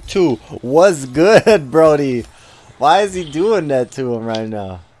 1-2-2. What's good, Brody? Why is he doing that to him right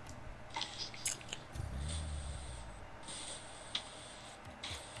now?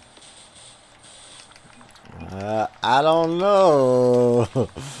 I don't know.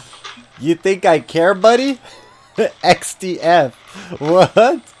 You think I care, buddy? XTF.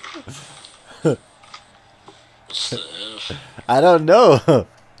 What? What's the F? I don't know.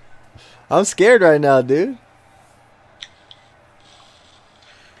 I'm scared right now, dude.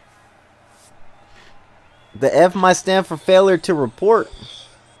 The F might stand for failure to report.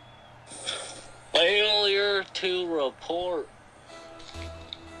 Failure to report.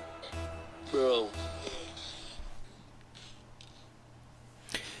 Bro.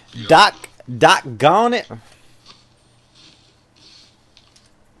 Doc gone it.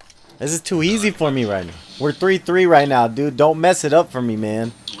 This is too easy for me right now. We're 3-3 right now, dude. Don't mess it up for me,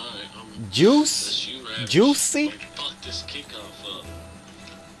 man. Juice? Juicy? Fuck this kickoff up.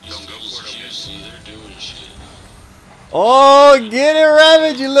 Don't go for it. Juicy, they're doing shit. Oh, get it,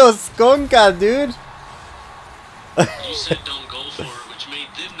 Ravage, you little skunka, dude. You said don't go for it, which made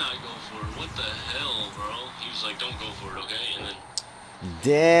them not go for it. What the hell, bro? He was like, don't go for it, okay? And then...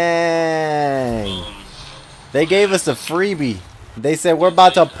 Dang. They gave us a freebie. They said we're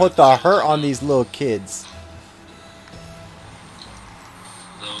about to put the hurt on these little kids. Is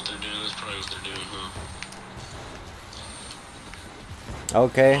that what they're doing? That's probably what they're doing, huh?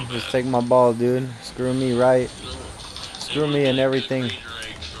 Okay, just take my ball, dude. Screw me right. Screw me and everything.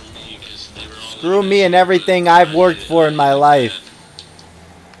 Screw me and everything I've worked for in my life.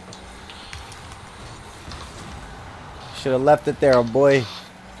 Should have left it there, boy.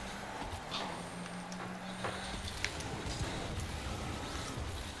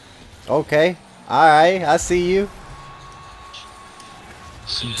 Okay. Alright, I see you.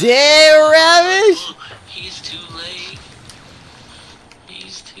 Damn, Ravish! He's too late.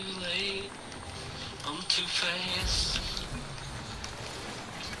 He's too late. I'm too fast.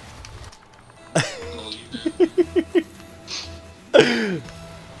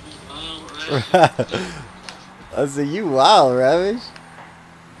 I said, you wild, Ravish.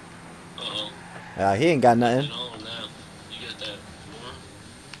 Uh-oh. He ain't got nothing. You got that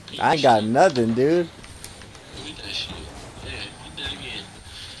more? I ain't got nothing, dude. Look at that shit. Yeah, get that again.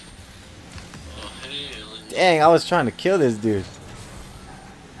 Oh, hell. Dang, I was trying to kill this dude.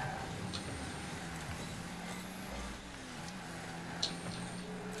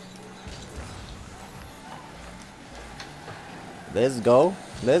 Let's go.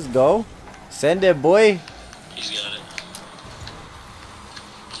 Let's go. Send it, boy. He's got it.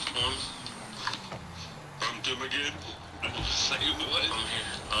 Bumped him again. Say what? I'm here.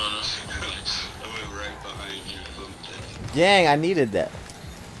 Oh, no. I went right behind you. Bumped it. Dang, I needed that.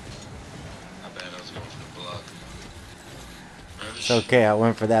 I bet I was going for the block. It's okay, I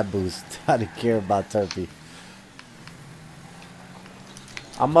went for that boost. I didn't care about Turpy.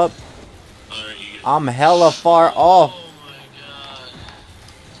 I'm up. I'm hella far off. Oh my god.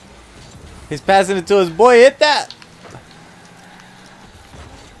 He's passing it to his boy. Hit that.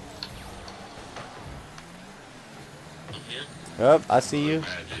 I'm here. Up, I see you.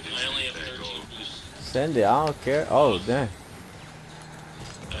 I only have 13 boosts. Send it. I don't care. Oh, damn.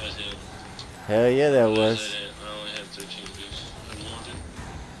 That was it. Hell yeah, that was. I only have 13 boosts. I wanted.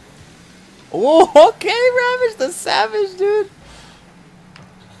 Oh, okay, Ravage the Savage, dude.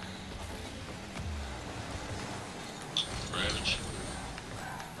 Ravage.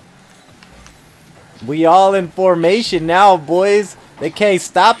 We all in formation now, boys. They can't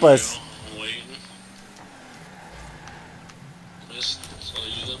stop us. I'm waiting. That's all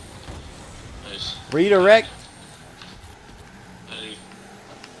you do. Nice. Redirect. Hey.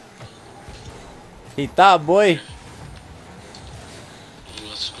 He thought, boy. Ooh,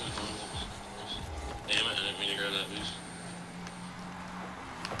 that's good. Damn it, I didn't mean to grab that boost.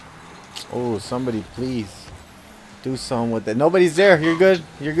 Oh, somebody please do something with it. Nobody's there. You're good.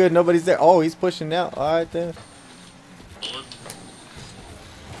 You're good. Nobody's there. Oh, he's pushing out. All right, then. One.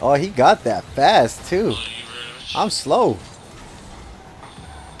 Oh, he got that fast, too. Oh, you Ravage. I'm slow.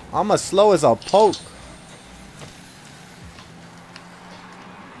 I'm as slow as a poke.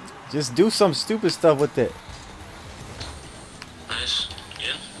 Just do some stupid stuff with it. Nice.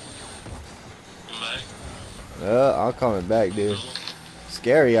 Again. I'm back. I'm coming back, dude.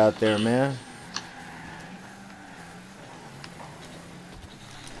 Scary out there, man.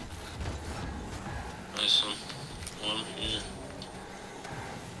 Nice one. One here.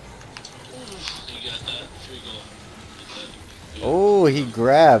 Ooh, you got that. Here you go. Get that. Good. Oh, he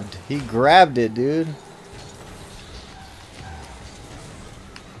grabbed. He grabbed it, dude.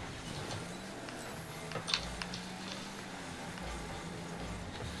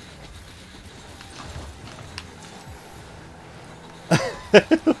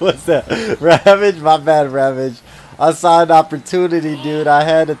 What's that? Ravage? My bad, Ravage. I saw an opportunity, dude. I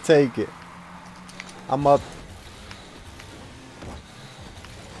had to take it. I'm up.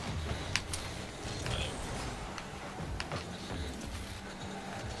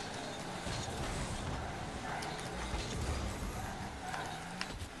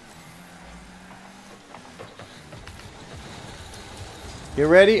 Get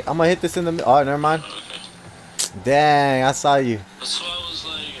ready. I'm gonna hit this in the. Oh, never mind. Okay. Dang, I saw you. That's why I was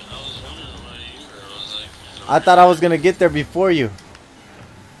like, I was wondering why you were. I was like, I thought I was gonna get there before you.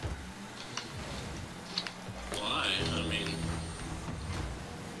 why? I mean,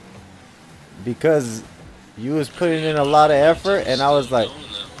 Because you was putting in a lot of effort, and I was like, going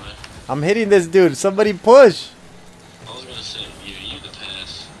that way. I'm hitting this dude. Somebody push. I was gonna say, give you the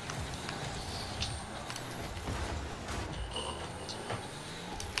pass.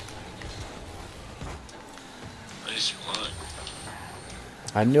 Nice luck.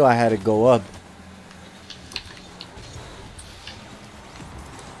 I knew I had to go up.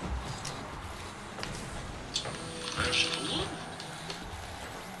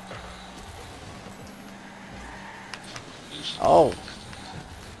 Oh.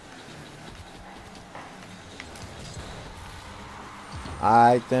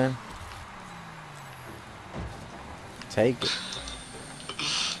 Alright then. Take it.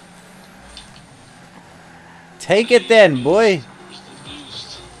 Take it then, boy.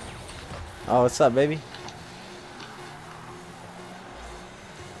 Oh, what's up, baby?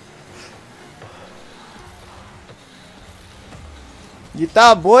 You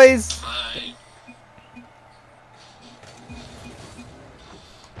thought, boys?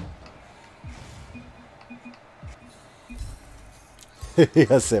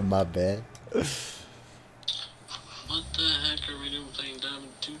 I said my bad. What the heck are we doing playing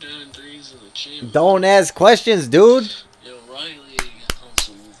two diamond threes in the chamber? Don't ask questions, dude. Yo, Riley on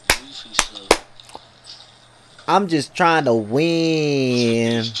some goofy stuff. I'm just trying to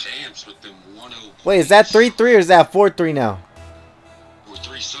win. Champs with them 1-0 Wait, is that 3-3 or is that 4-3 now?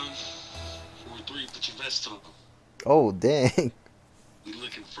 4-3, son. 4-3, put your vest on. Oh, dang. We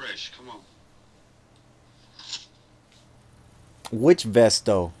looking fresh, come on. Which vest,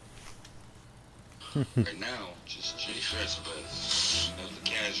 though? Right now, just dress vest. You know, the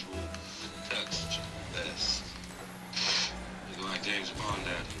casual tux vest. Looking like James Bond at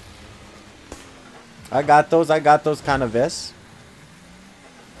it. I got those kind of vests.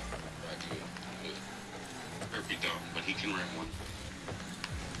 Right, good. Herpy though, but he can rent one.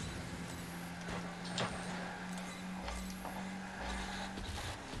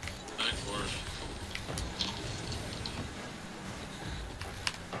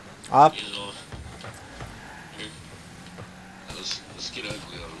 Off. Let's get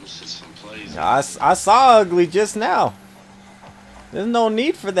ugly on him. Let's hit some plays. I saw ugly just now. There's no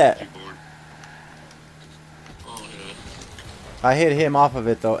need for that. Oh, yeah. I hit him off of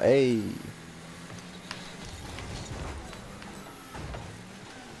it though. Hey.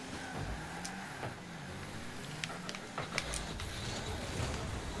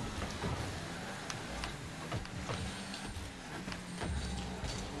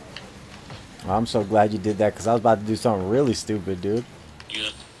 I'm so glad you did that because I was about to do something really stupid, dude. Yeah.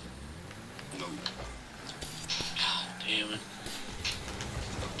 No. God damn it.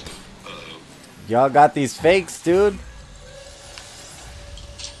 Y'all got these fakes, dude.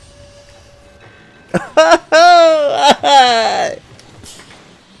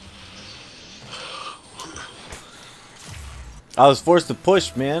 I was forced to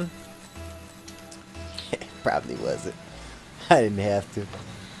push, man. Probably wasn't. I didn't have to.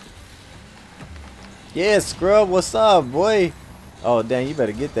 Yeah, Scrub, what's up, boy? Oh, dang, you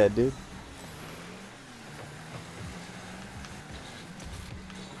better get that, dude.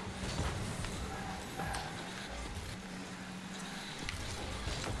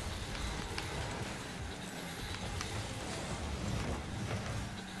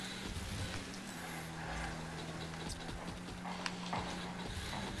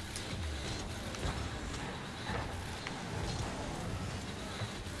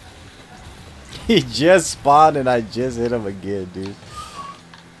 He just spawned and I just hit him again, dude.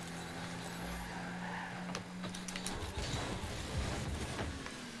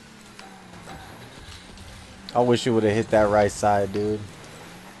 I wish you would have hit that right side, dude.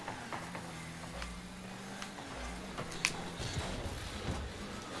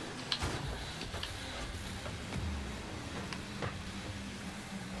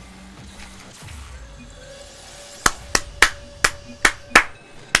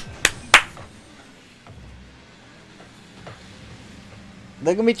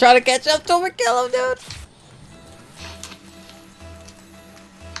 Look at me try to catch up to him and kill him, dude.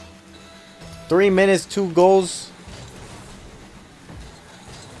 3 minutes, 2 goals.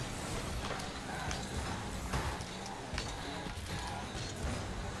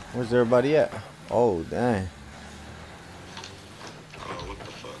 Where's everybody at? Oh, dang. Oh, what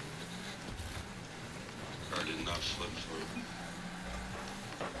the fuck? I did not flip for it.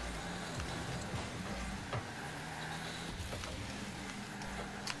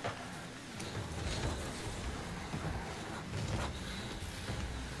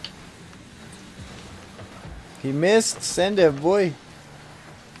 He missed. Send it, boy.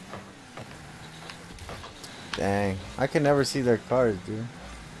 Dang. I can never see their cards, dude.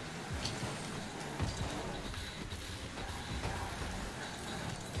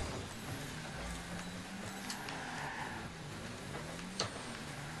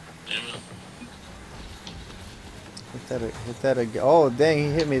 Hit that again. Oh, dang,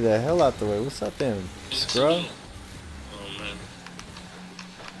 he hit me the hell out the way. What's up then, scrub? Oh,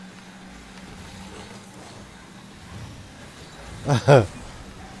 man.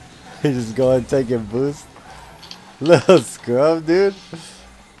 He just go and take a boost. Little scrub, dude.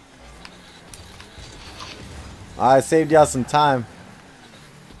 I saved y'all some time.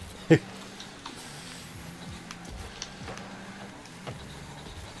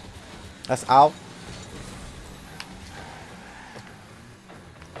 That's out.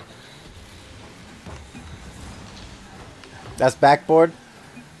 That's backboard.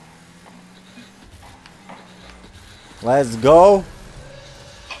 Let's go.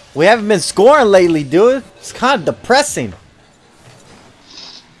 We haven't been scoring lately, dude. It's kind of depressing.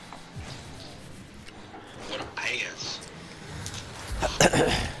 What a ass.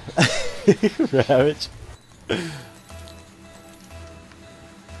 Ravage.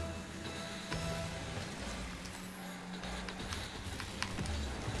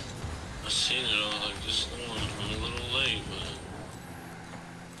 I seen it all like this morning. I'm a little late, but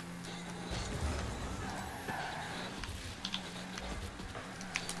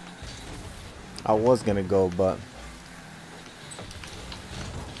I was gonna go, but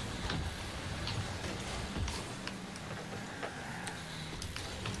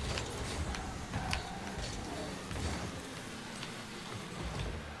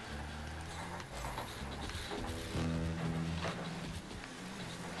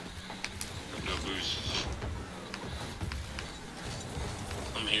No boost.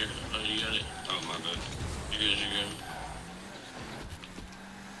 I'm here. Oh, you got it. Oh, my bad. You're good, you're good.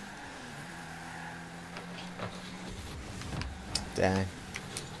 dang.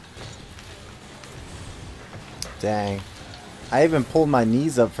 Dang. I even pulled my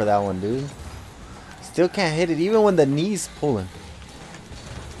knees up for that one, dude. Still can't hit it, even when the knee's pulling.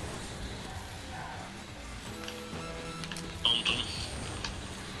 Bumped him.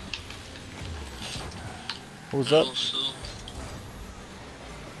 Who's up? Still.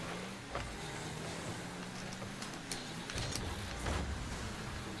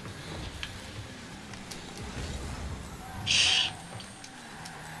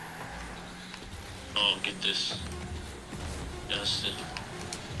 Oh, get this. Justin.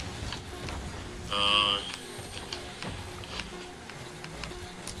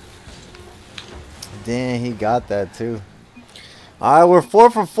 Damn, he got that too. Alright, we're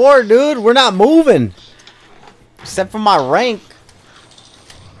 4 for 4, dude. We're not moving. Except for my rank.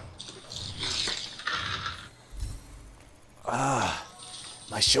 Ah,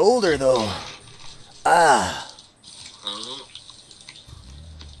 my shoulder though. Ah.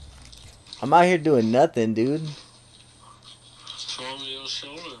 I'm out here doing nothing, dude. What's wrong with your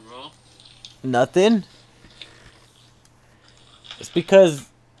shoulder, bro? Nothing. It's because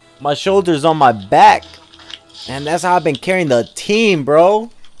my shoulder's on my back. And that's how I've been carrying the team,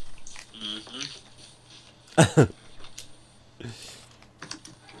 bro.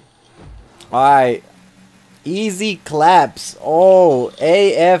 Alright. Easy claps. Oh,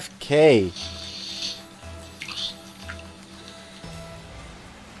 AFK.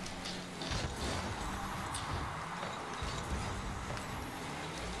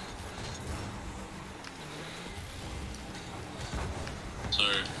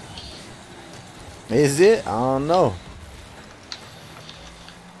 Sorry. Is it? I don't know.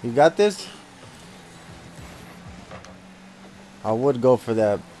 You got this? I would go for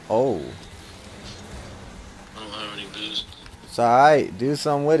that. Oh. I don't have any boost. It's alright. Do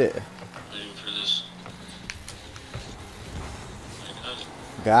something with it. Waiting for this. I got it.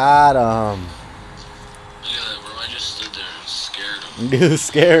 Got him. Look at that, bro. I just stood there and scared him. Dude,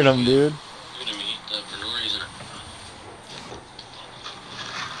 scared him, dude. Look at him eat that for no reason.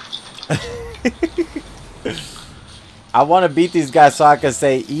 I want to beat these guys so I can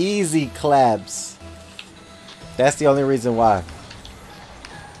say easy claps. That's the only reason why.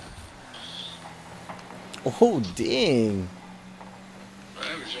 Oh, dang.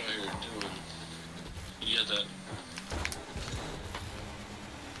 Ravage out here doing. You got that.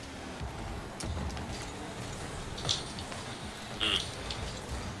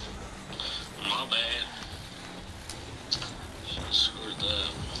 My bad. Should've scored that.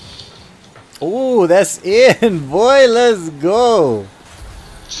 Oh, that's in, boy. Let's go.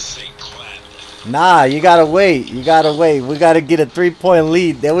 Just say clap. Nah, you gotta wait. You gotta wait. We gotta get a 3-point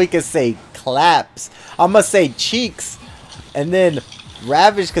lead. Then we can say claps. I'm gonna say cheeks, and then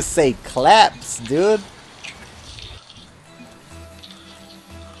Ravage could say claps, dude.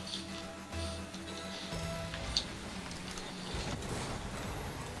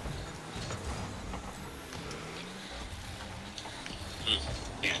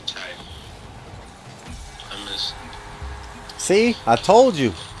 I missed. See, I told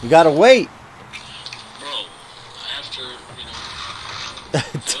you. You gotta wait. Bro, after,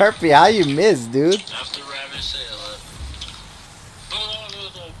 Turpy, how you miss, dude? after Rabbit said, oh, that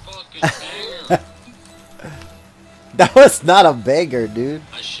was a fucking banger. That was not a beggar, dude.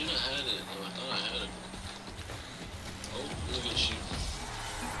 I should have had it, though. I thought I had it. Oh, look at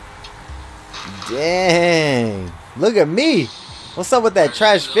you. Dang. Look at me. What's up with that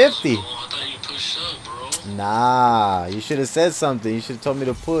trash 50? Oh, I thought you pushed up, bro. Nah, you should have said something. You should have told me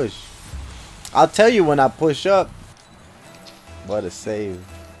to push. I'll tell you when I push up. What a save.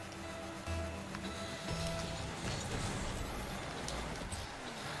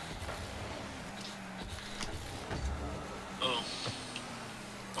 Oh.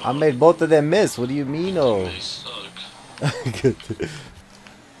 I made both of them miss. What do you mean, oh? They suck. Good.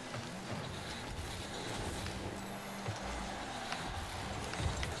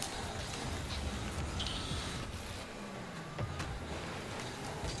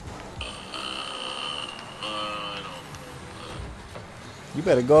 I don't You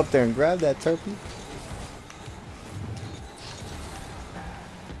better go up there and grab that, Turpy.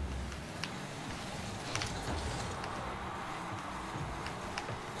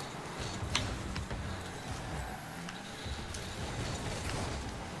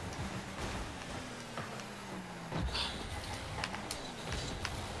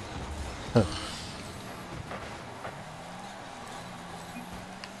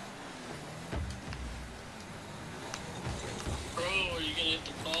 Bro, are you gonna hit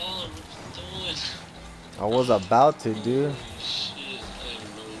the ball or what you doing? I was about to, dude. Holy shit, I have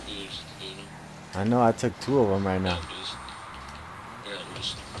no boost, dude. I know I took 2 of them right now. Boost. Yeah,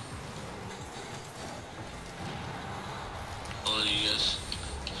 boost. Oh, you guys.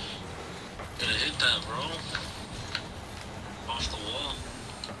 Gonna hit that, bro. Off the wall.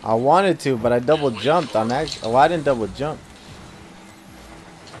 I wanted to, but I double jumped on that. Oh, I didn't double jump.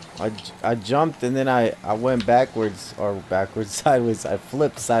 I jumped and then I went backwards, sideways. I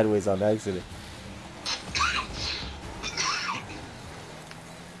flipped sideways on accident.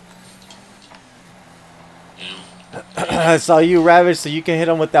 I saw you, Ravage, so you can hit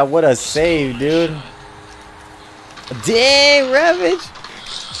him with that. What a save, dude. Dang, Ravage.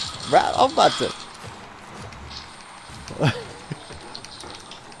 I'm about to.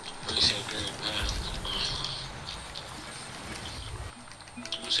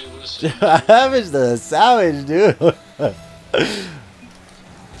 Ravage the savage, dude.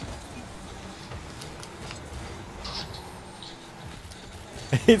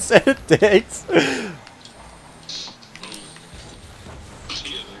 He said thanks.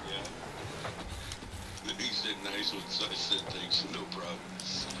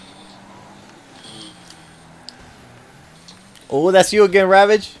 Oh, that's you again,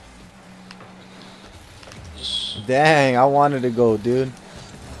 Ravage? Dang, I wanted to go, dude.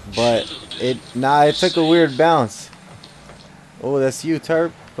 But it took a weird bounce. Oh, that's you,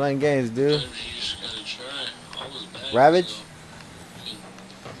 Turp, playing games, dude. Ravage?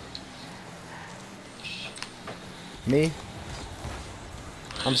 Me?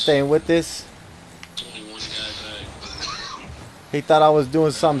 I'm staying with this. He thought I was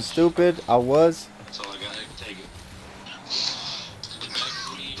doing something stupid. I was.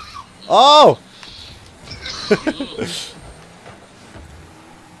 Oh!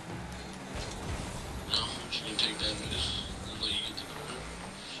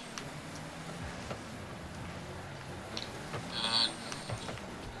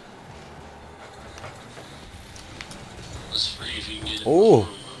 Oh!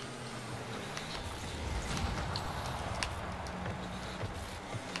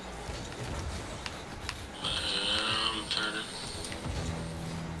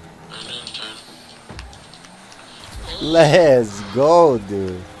 Let's go,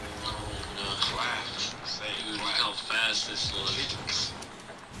 dude. Look how fast this was.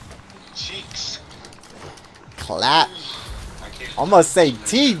 Clap. I'm gonna say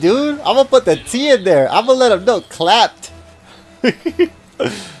T, dude. I'm gonna put the T in there. I'm gonna let him know. Clapped.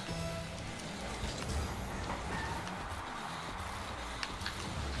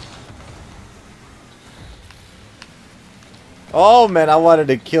 Oh, man. I wanted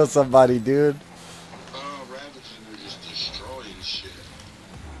to kill somebody, dude.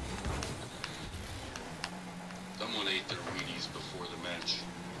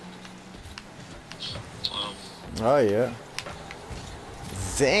 Oh, yeah.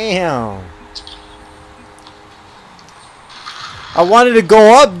 Damn. I wanted to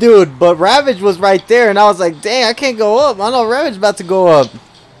go up, dude, but Ravage was right there, and I was like, dang, I can't go up. I know Ravage about to go up.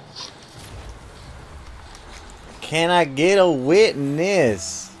 Can I get a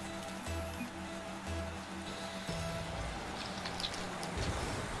witness?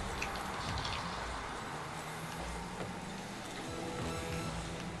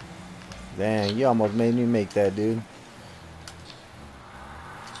 Dang, you almost made me make that, dude.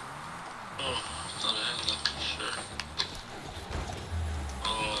 Oh, thought I had that for sure.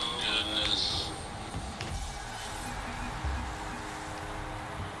 Oh, goodness.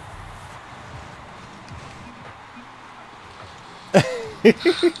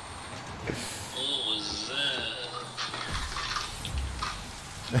 What was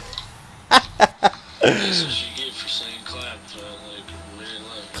that? That's what you get for saying clapped, like a minute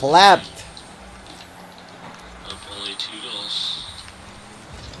left. Clapped. Up only 2 goals.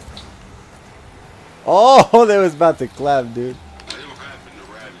 Oh, they was about to clap, dude. That don't happen to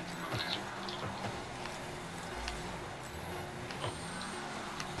Ravage,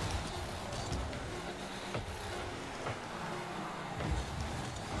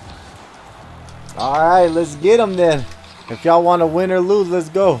 man. Alright, let's get them then. If y'all want to win or lose, let's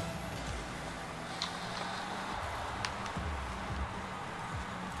go.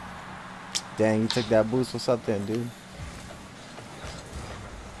 Dang, you took that boost. What's up then, dude?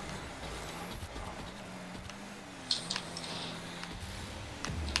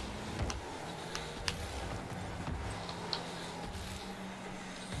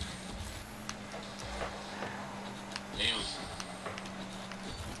 Damn.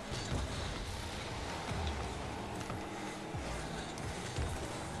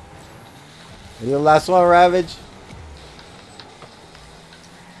 You the last one, Ravage?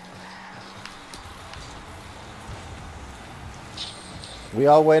 We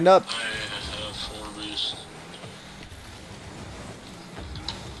all went up. I have 4 boosts.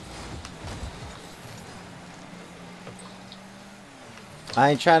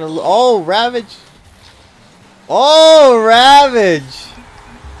 I ain't trying to. Oh, Ravage. Oh, Ravage.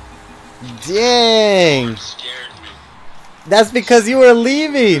 Dang. Scared me. That's because you were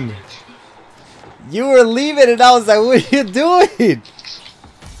leaving. You were leaving, and I was like, what are you doing?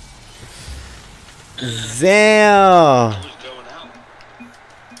 Damn. I was going out.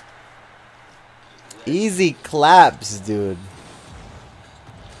 Easy claps, dude.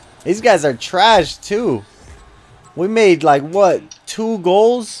 These guys are trash, too. We made, like, what, 2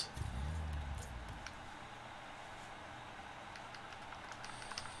 goals?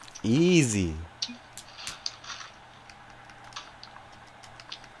 Easy.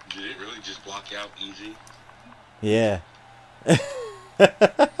 Did it really just block out easy? Yeah.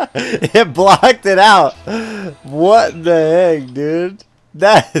 It blocked it out. What the heck, dude?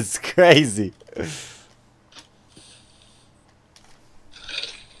 That is crazy.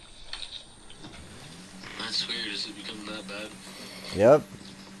 That's weird. Has it become that bad? Yep.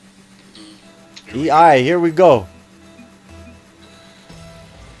 Alright, here we go.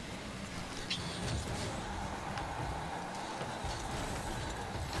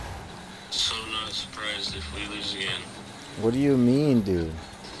 So not surprised if we lose again. What do you mean, dude?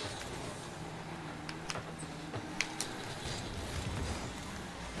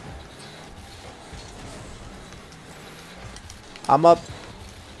 I'm up.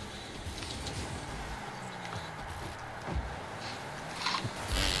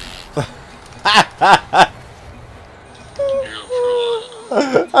 You're up for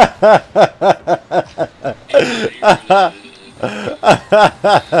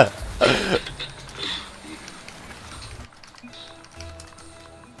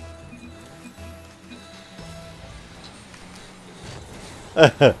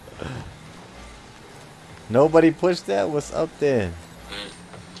what? Nobody pushed that? What's up then?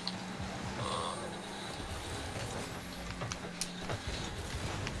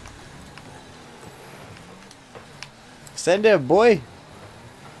 Send it, boy.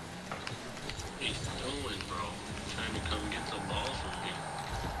 What are you doing, bro? Trying to come get the ball from me.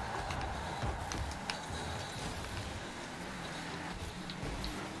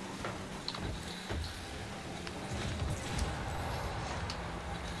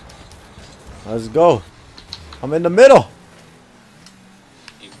 Let's go. I'm in the middle.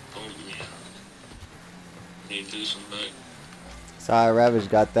 You bumped me. Need to do some back. Sorry, Ravage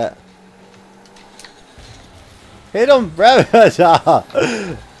got that. Hit him, Ravage. I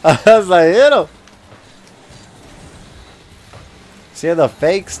was like, hit him. See the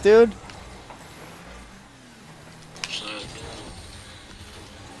fakes, dude? So,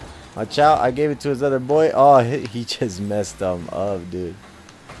 Watch out. I gave it to his other boy. Oh, he just messed him up, dude.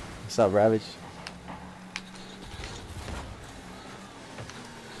 What's up, Ravage?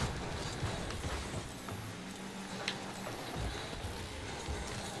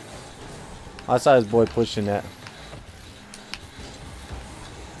 I saw his boy pushing that.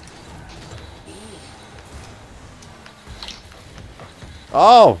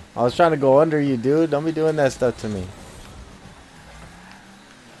 Oh, I was trying to go under you, dude. Don't be doing that stuff to me.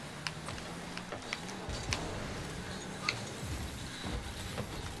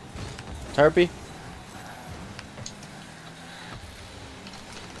 Turpy?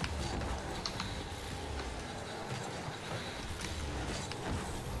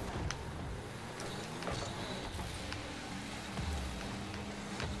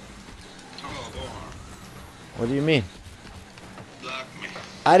 Oh, boy. What do you mean? Block me.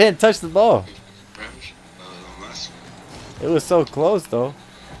 I didn't touch the ball. Ravage. On my side. It was so close, though.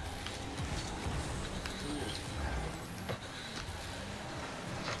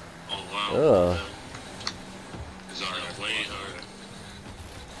 Oh wow. Ugh. It's already Way harder.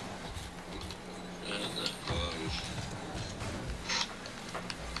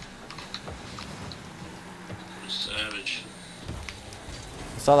 Savage.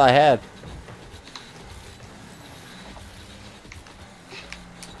 That's all I had.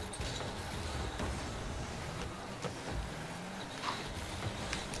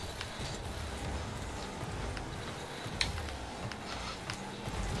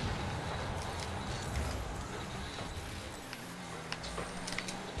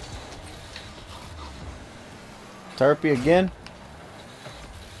 Turpy again.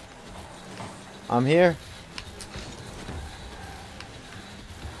 I'm here.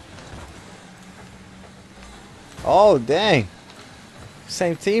 Oh, dang.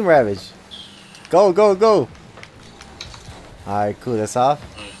 Same team, Ravage. Go, go, go. Alright, cool. That's off.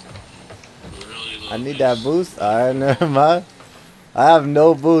 Really I need that boost. Alright, never mind. I have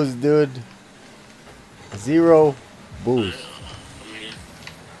no boost, dude. Zero boost.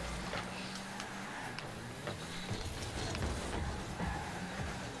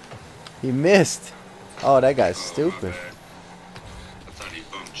 He missed. Oh, that guy's stupid. I thought he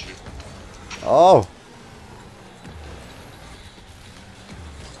bumped you. Oh.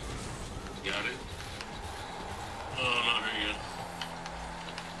 Got it? Oh, not very good.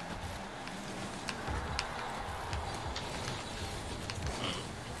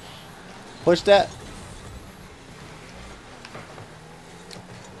 Push that.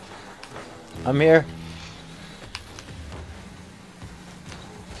 I'm here.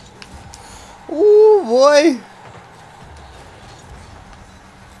 Ooh, boy.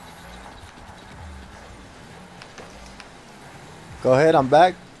 Go ahead, I'm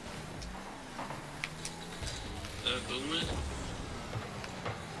back. That booming?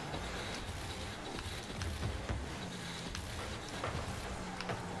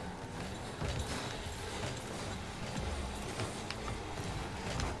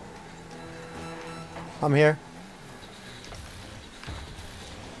 I'm here.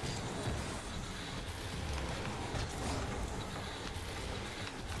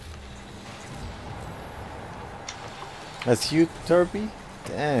 That's you, Turpy?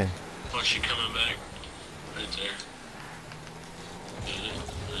 Dang. Oh, she coming back. Right there. Good.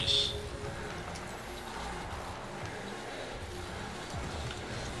 Nice.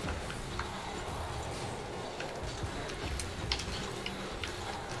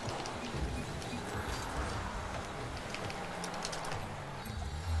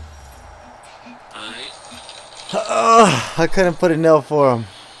 Alright. I couldn't put a nail for him.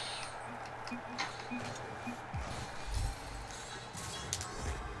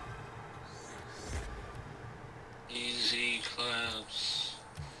 Easy claps.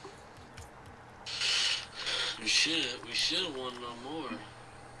 We should have won no more.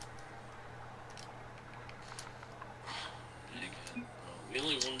 We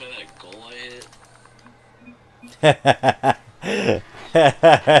only won by that goal I hit.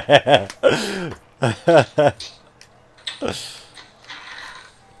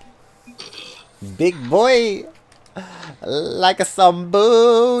 Big boy. Like a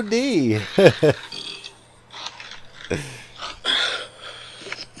somebody.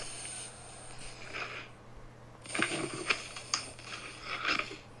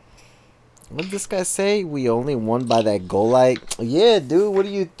 What did this guy say? We only won by that goal light. Yeah, dude, what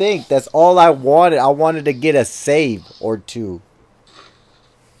do you think? That's all I wanted. I wanted to get a save or two.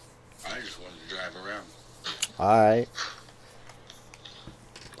 I just wanted to drive around. Alright.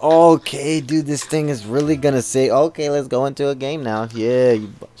 Okay, dude, this thing is really gonna say, okay, let's go into a game now. Yeah, you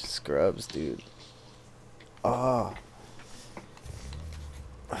bunch of scrubs, dude. Oh.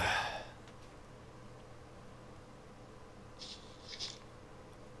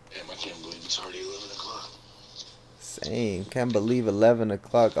 Dang, can't believe 11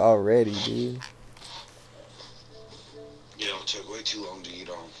 o'clock already, dude. You know, it took way too long to eat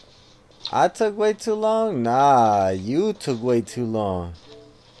on. I took way too long? Nah, you took way too long.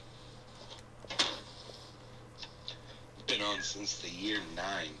 Been on since the year 9,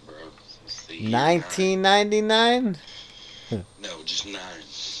 bro. Since the year 1999? No, just 9.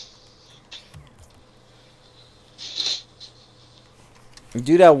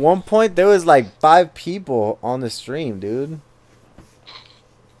 Dude, at one point, there was like 5 people on the stream, dude.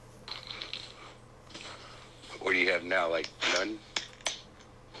 What do you have now, like none?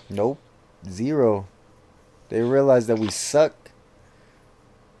 Nope. 0. They realized that we suck.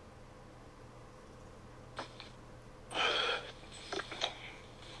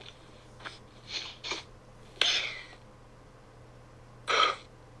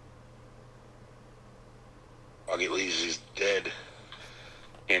 Achilles is dead.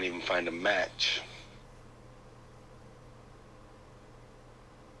 Can't even find a match.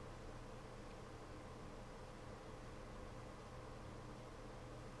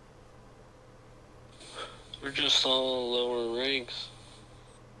 We're just all lower ranks.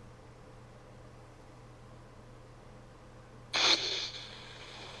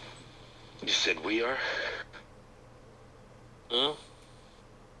 You said we are? Huh?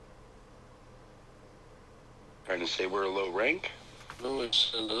 Trying to say we're a low rank? No,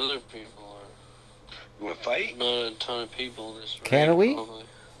 it's and other people are. You want to fight? Not a ton of people this rank. Can we? Probably.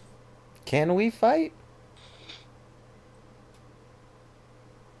 Can we fight?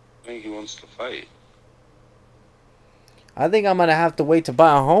 I think he wants to fight. I think I'm gonna have to wait to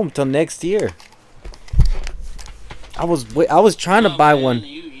buy a home till next year. I was trying to buy man, one.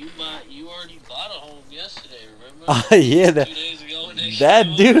 You already bought a home yesterday, remember? Yeah, 2 days ago when they that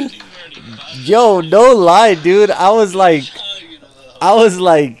showed dude. us, you already bought Yo, no lie, dude. I was like,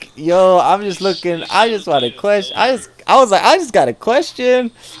 yo, I'm just looking. I just want a question. I was like, I just got a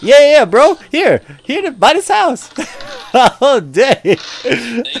question. Yeah, bro. Here, buy this house. Oh, dang. They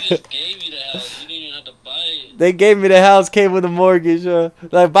just gave you the house. You didn't even have to buy it. They gave me the house, came with a mortgage.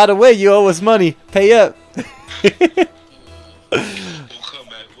 Like, by the way, you owe us money. Pay up. We'll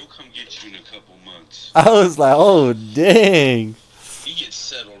come get you in a couple months. I was like, oh, dang. You get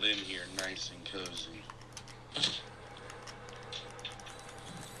settled in here nice and cozy.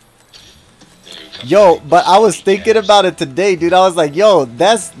 Yo, but I was thinking about it today, dude. I was like, yo,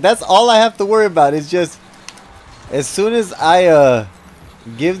 that's all I have to worry about. It's just as soon as I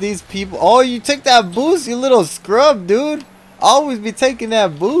give these people. Oh, you took that boost, you little scrub, dude. Always be taking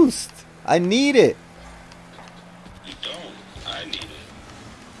that boost. I need it. You don't. I need it.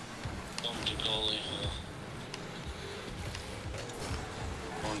 Come to goalie, huh?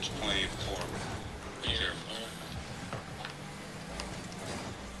 Orange playing for me. Be careful.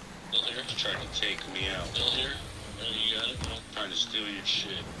 Still here? He's trying to take me out. Still here? There, you got it. No. Trying to steal your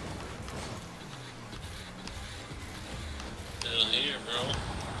shit. Still here, bro.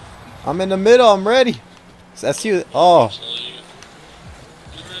 I'm in the middle. I'm ready. That's you. Oh, Still you.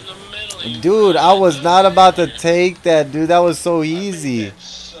 You're in the middle. You dude, I was right not about to there. take that, dude. That was so easy. That's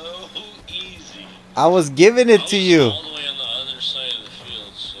so easy. I was giving I it was to you. all the way on the other side of the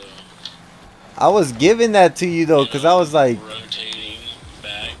field, so. I was giving that to you though, cause I was like, rotating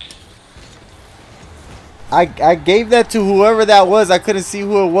back. I gave that to whoever that was. I couldn't see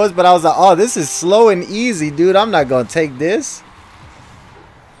who it was, but I was like, oh, this is slow and easy, dude. I'm not gonna take this.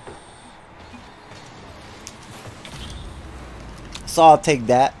 So I'll take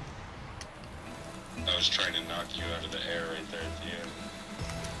that. I was trying to knock you out of the air right there at the end.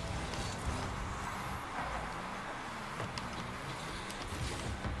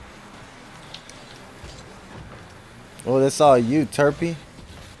 Oh, that's all you, Turpy.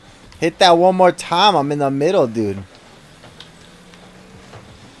 Hit that one more time. I'm in the middle, dude. Okay.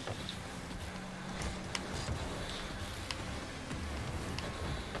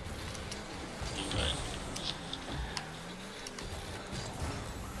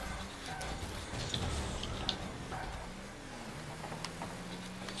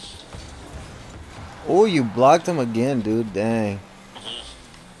 Oh, you blocked him again, dude. Dang.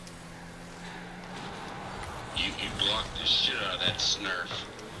 You blocked the shit out of that snurf.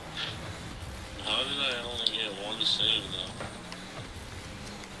 How did I only get one save though?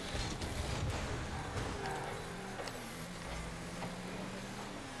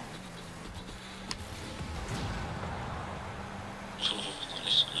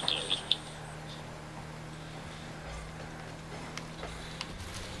 Nice, good day.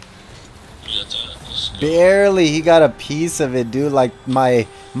 You got that? Let's go. Barely. He got a piece of it, dude. Like my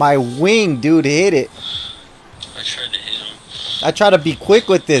wing, dude, hit it. I tried to hit him. I try to be quick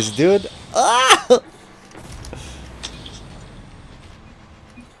with this, dude. Ah!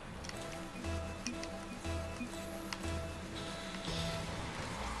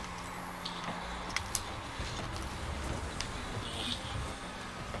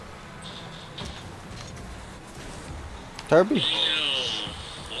 Turby? Damn.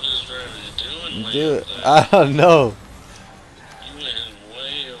 What is Ravage doing? Dude, I don't know. You went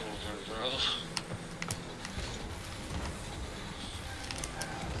way over, bro.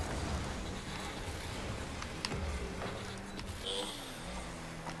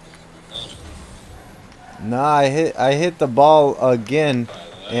 Nah, I hit the ball again,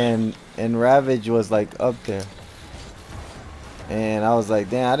 and Ravage was like up there. And I was like,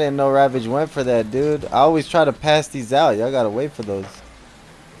 damn, I didn't know Ravage went for that, dude. I always try to pass these out. Y'all gotta wait for those.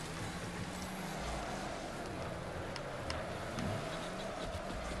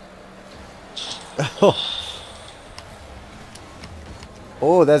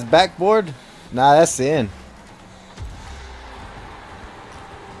 Oh, that's backboard? Nah, that's in.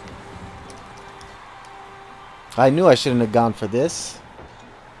 I knew I shouldn't have gone for this.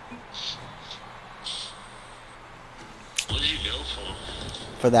 What did you go for?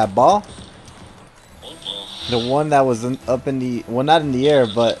 For that ball? What ball? The one that was up in the... Well, not in the air,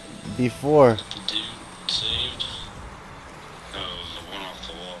 but before. The dude saved. No, the one off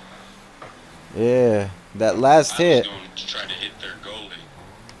the wall. Yeah, that last I hit. was going to try to hit their goalie.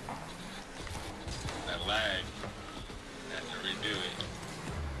 That lag. I had to redo it.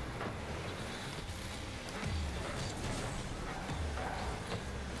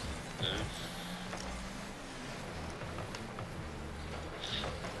 Yeah.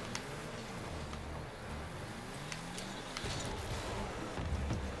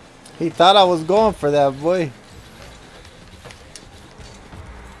 He thought I was going for that, boy.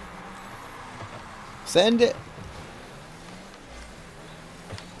 Send it.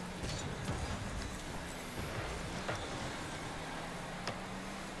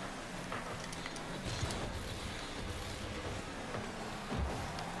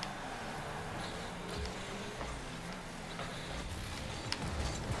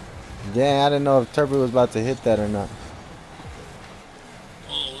 Dang, I didn't know if Turby was about to hit that or not.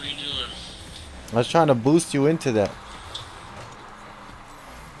 Oh, what are you doing? I was trying to boost you into that.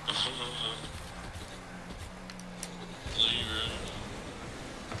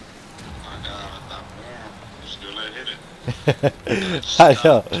 My God, I thought more. Still let hit it. I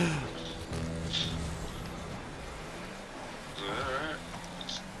know. Alright.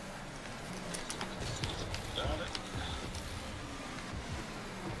 Got it.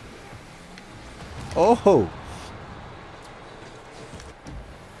 Oh.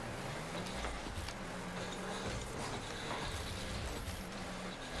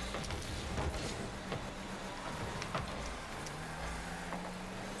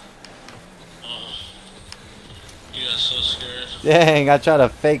 You got so scared. Dang, I tried to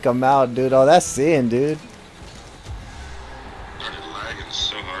fake him out, dude. Oh, that's sin, dude. Started lagging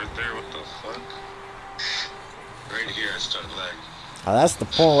so hard there. What the fuck? Right here, I started lagging. Oh, that's the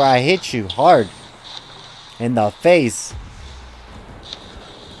point where I hit you hard. In the face.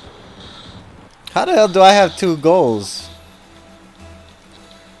 How the hell do I have 2 goals?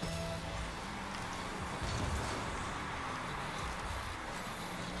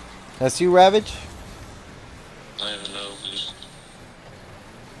 That's you, Ravage? I don't even know, dude.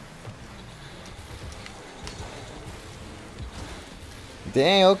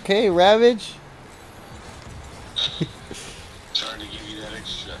 Dang, okay, Ravage. Trying to give you that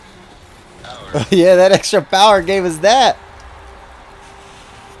extra power. Yeah, that extra power gave us that.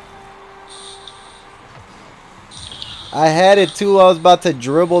 I had it too. I was about to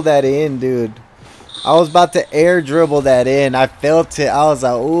dribble that in, dude. I was about to air dribble that in. I felt it. I was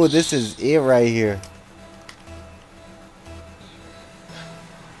like, ooh, this is it right here.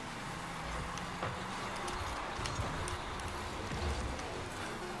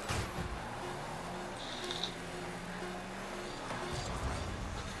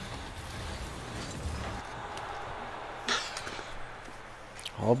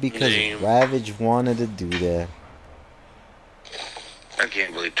 All because Damn. Ravage wanted to do that. I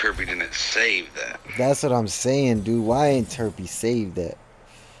can't believe Turpy didn't save that. That's what I'm saying, dude. Why ain't Turpy saved that?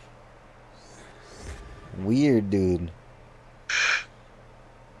 Weird, dude.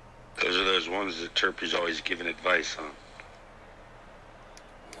 Those are those ones that Turpy's always giving advice on.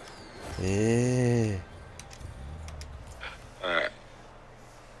 Yeah. Alright.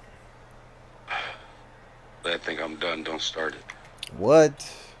 I think I'm done. Don't start it. What?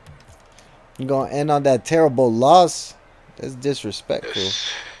 You gonna end on that terrible loss? That's disrespectful.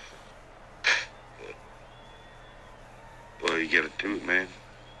 Yes. Well, you gotta do it, man.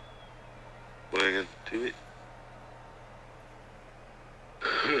 Well, I gotta do it.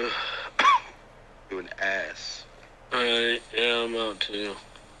 You an ass. Alright, yeah, I'm out too.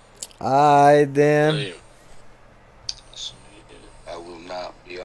 Alright then. Later.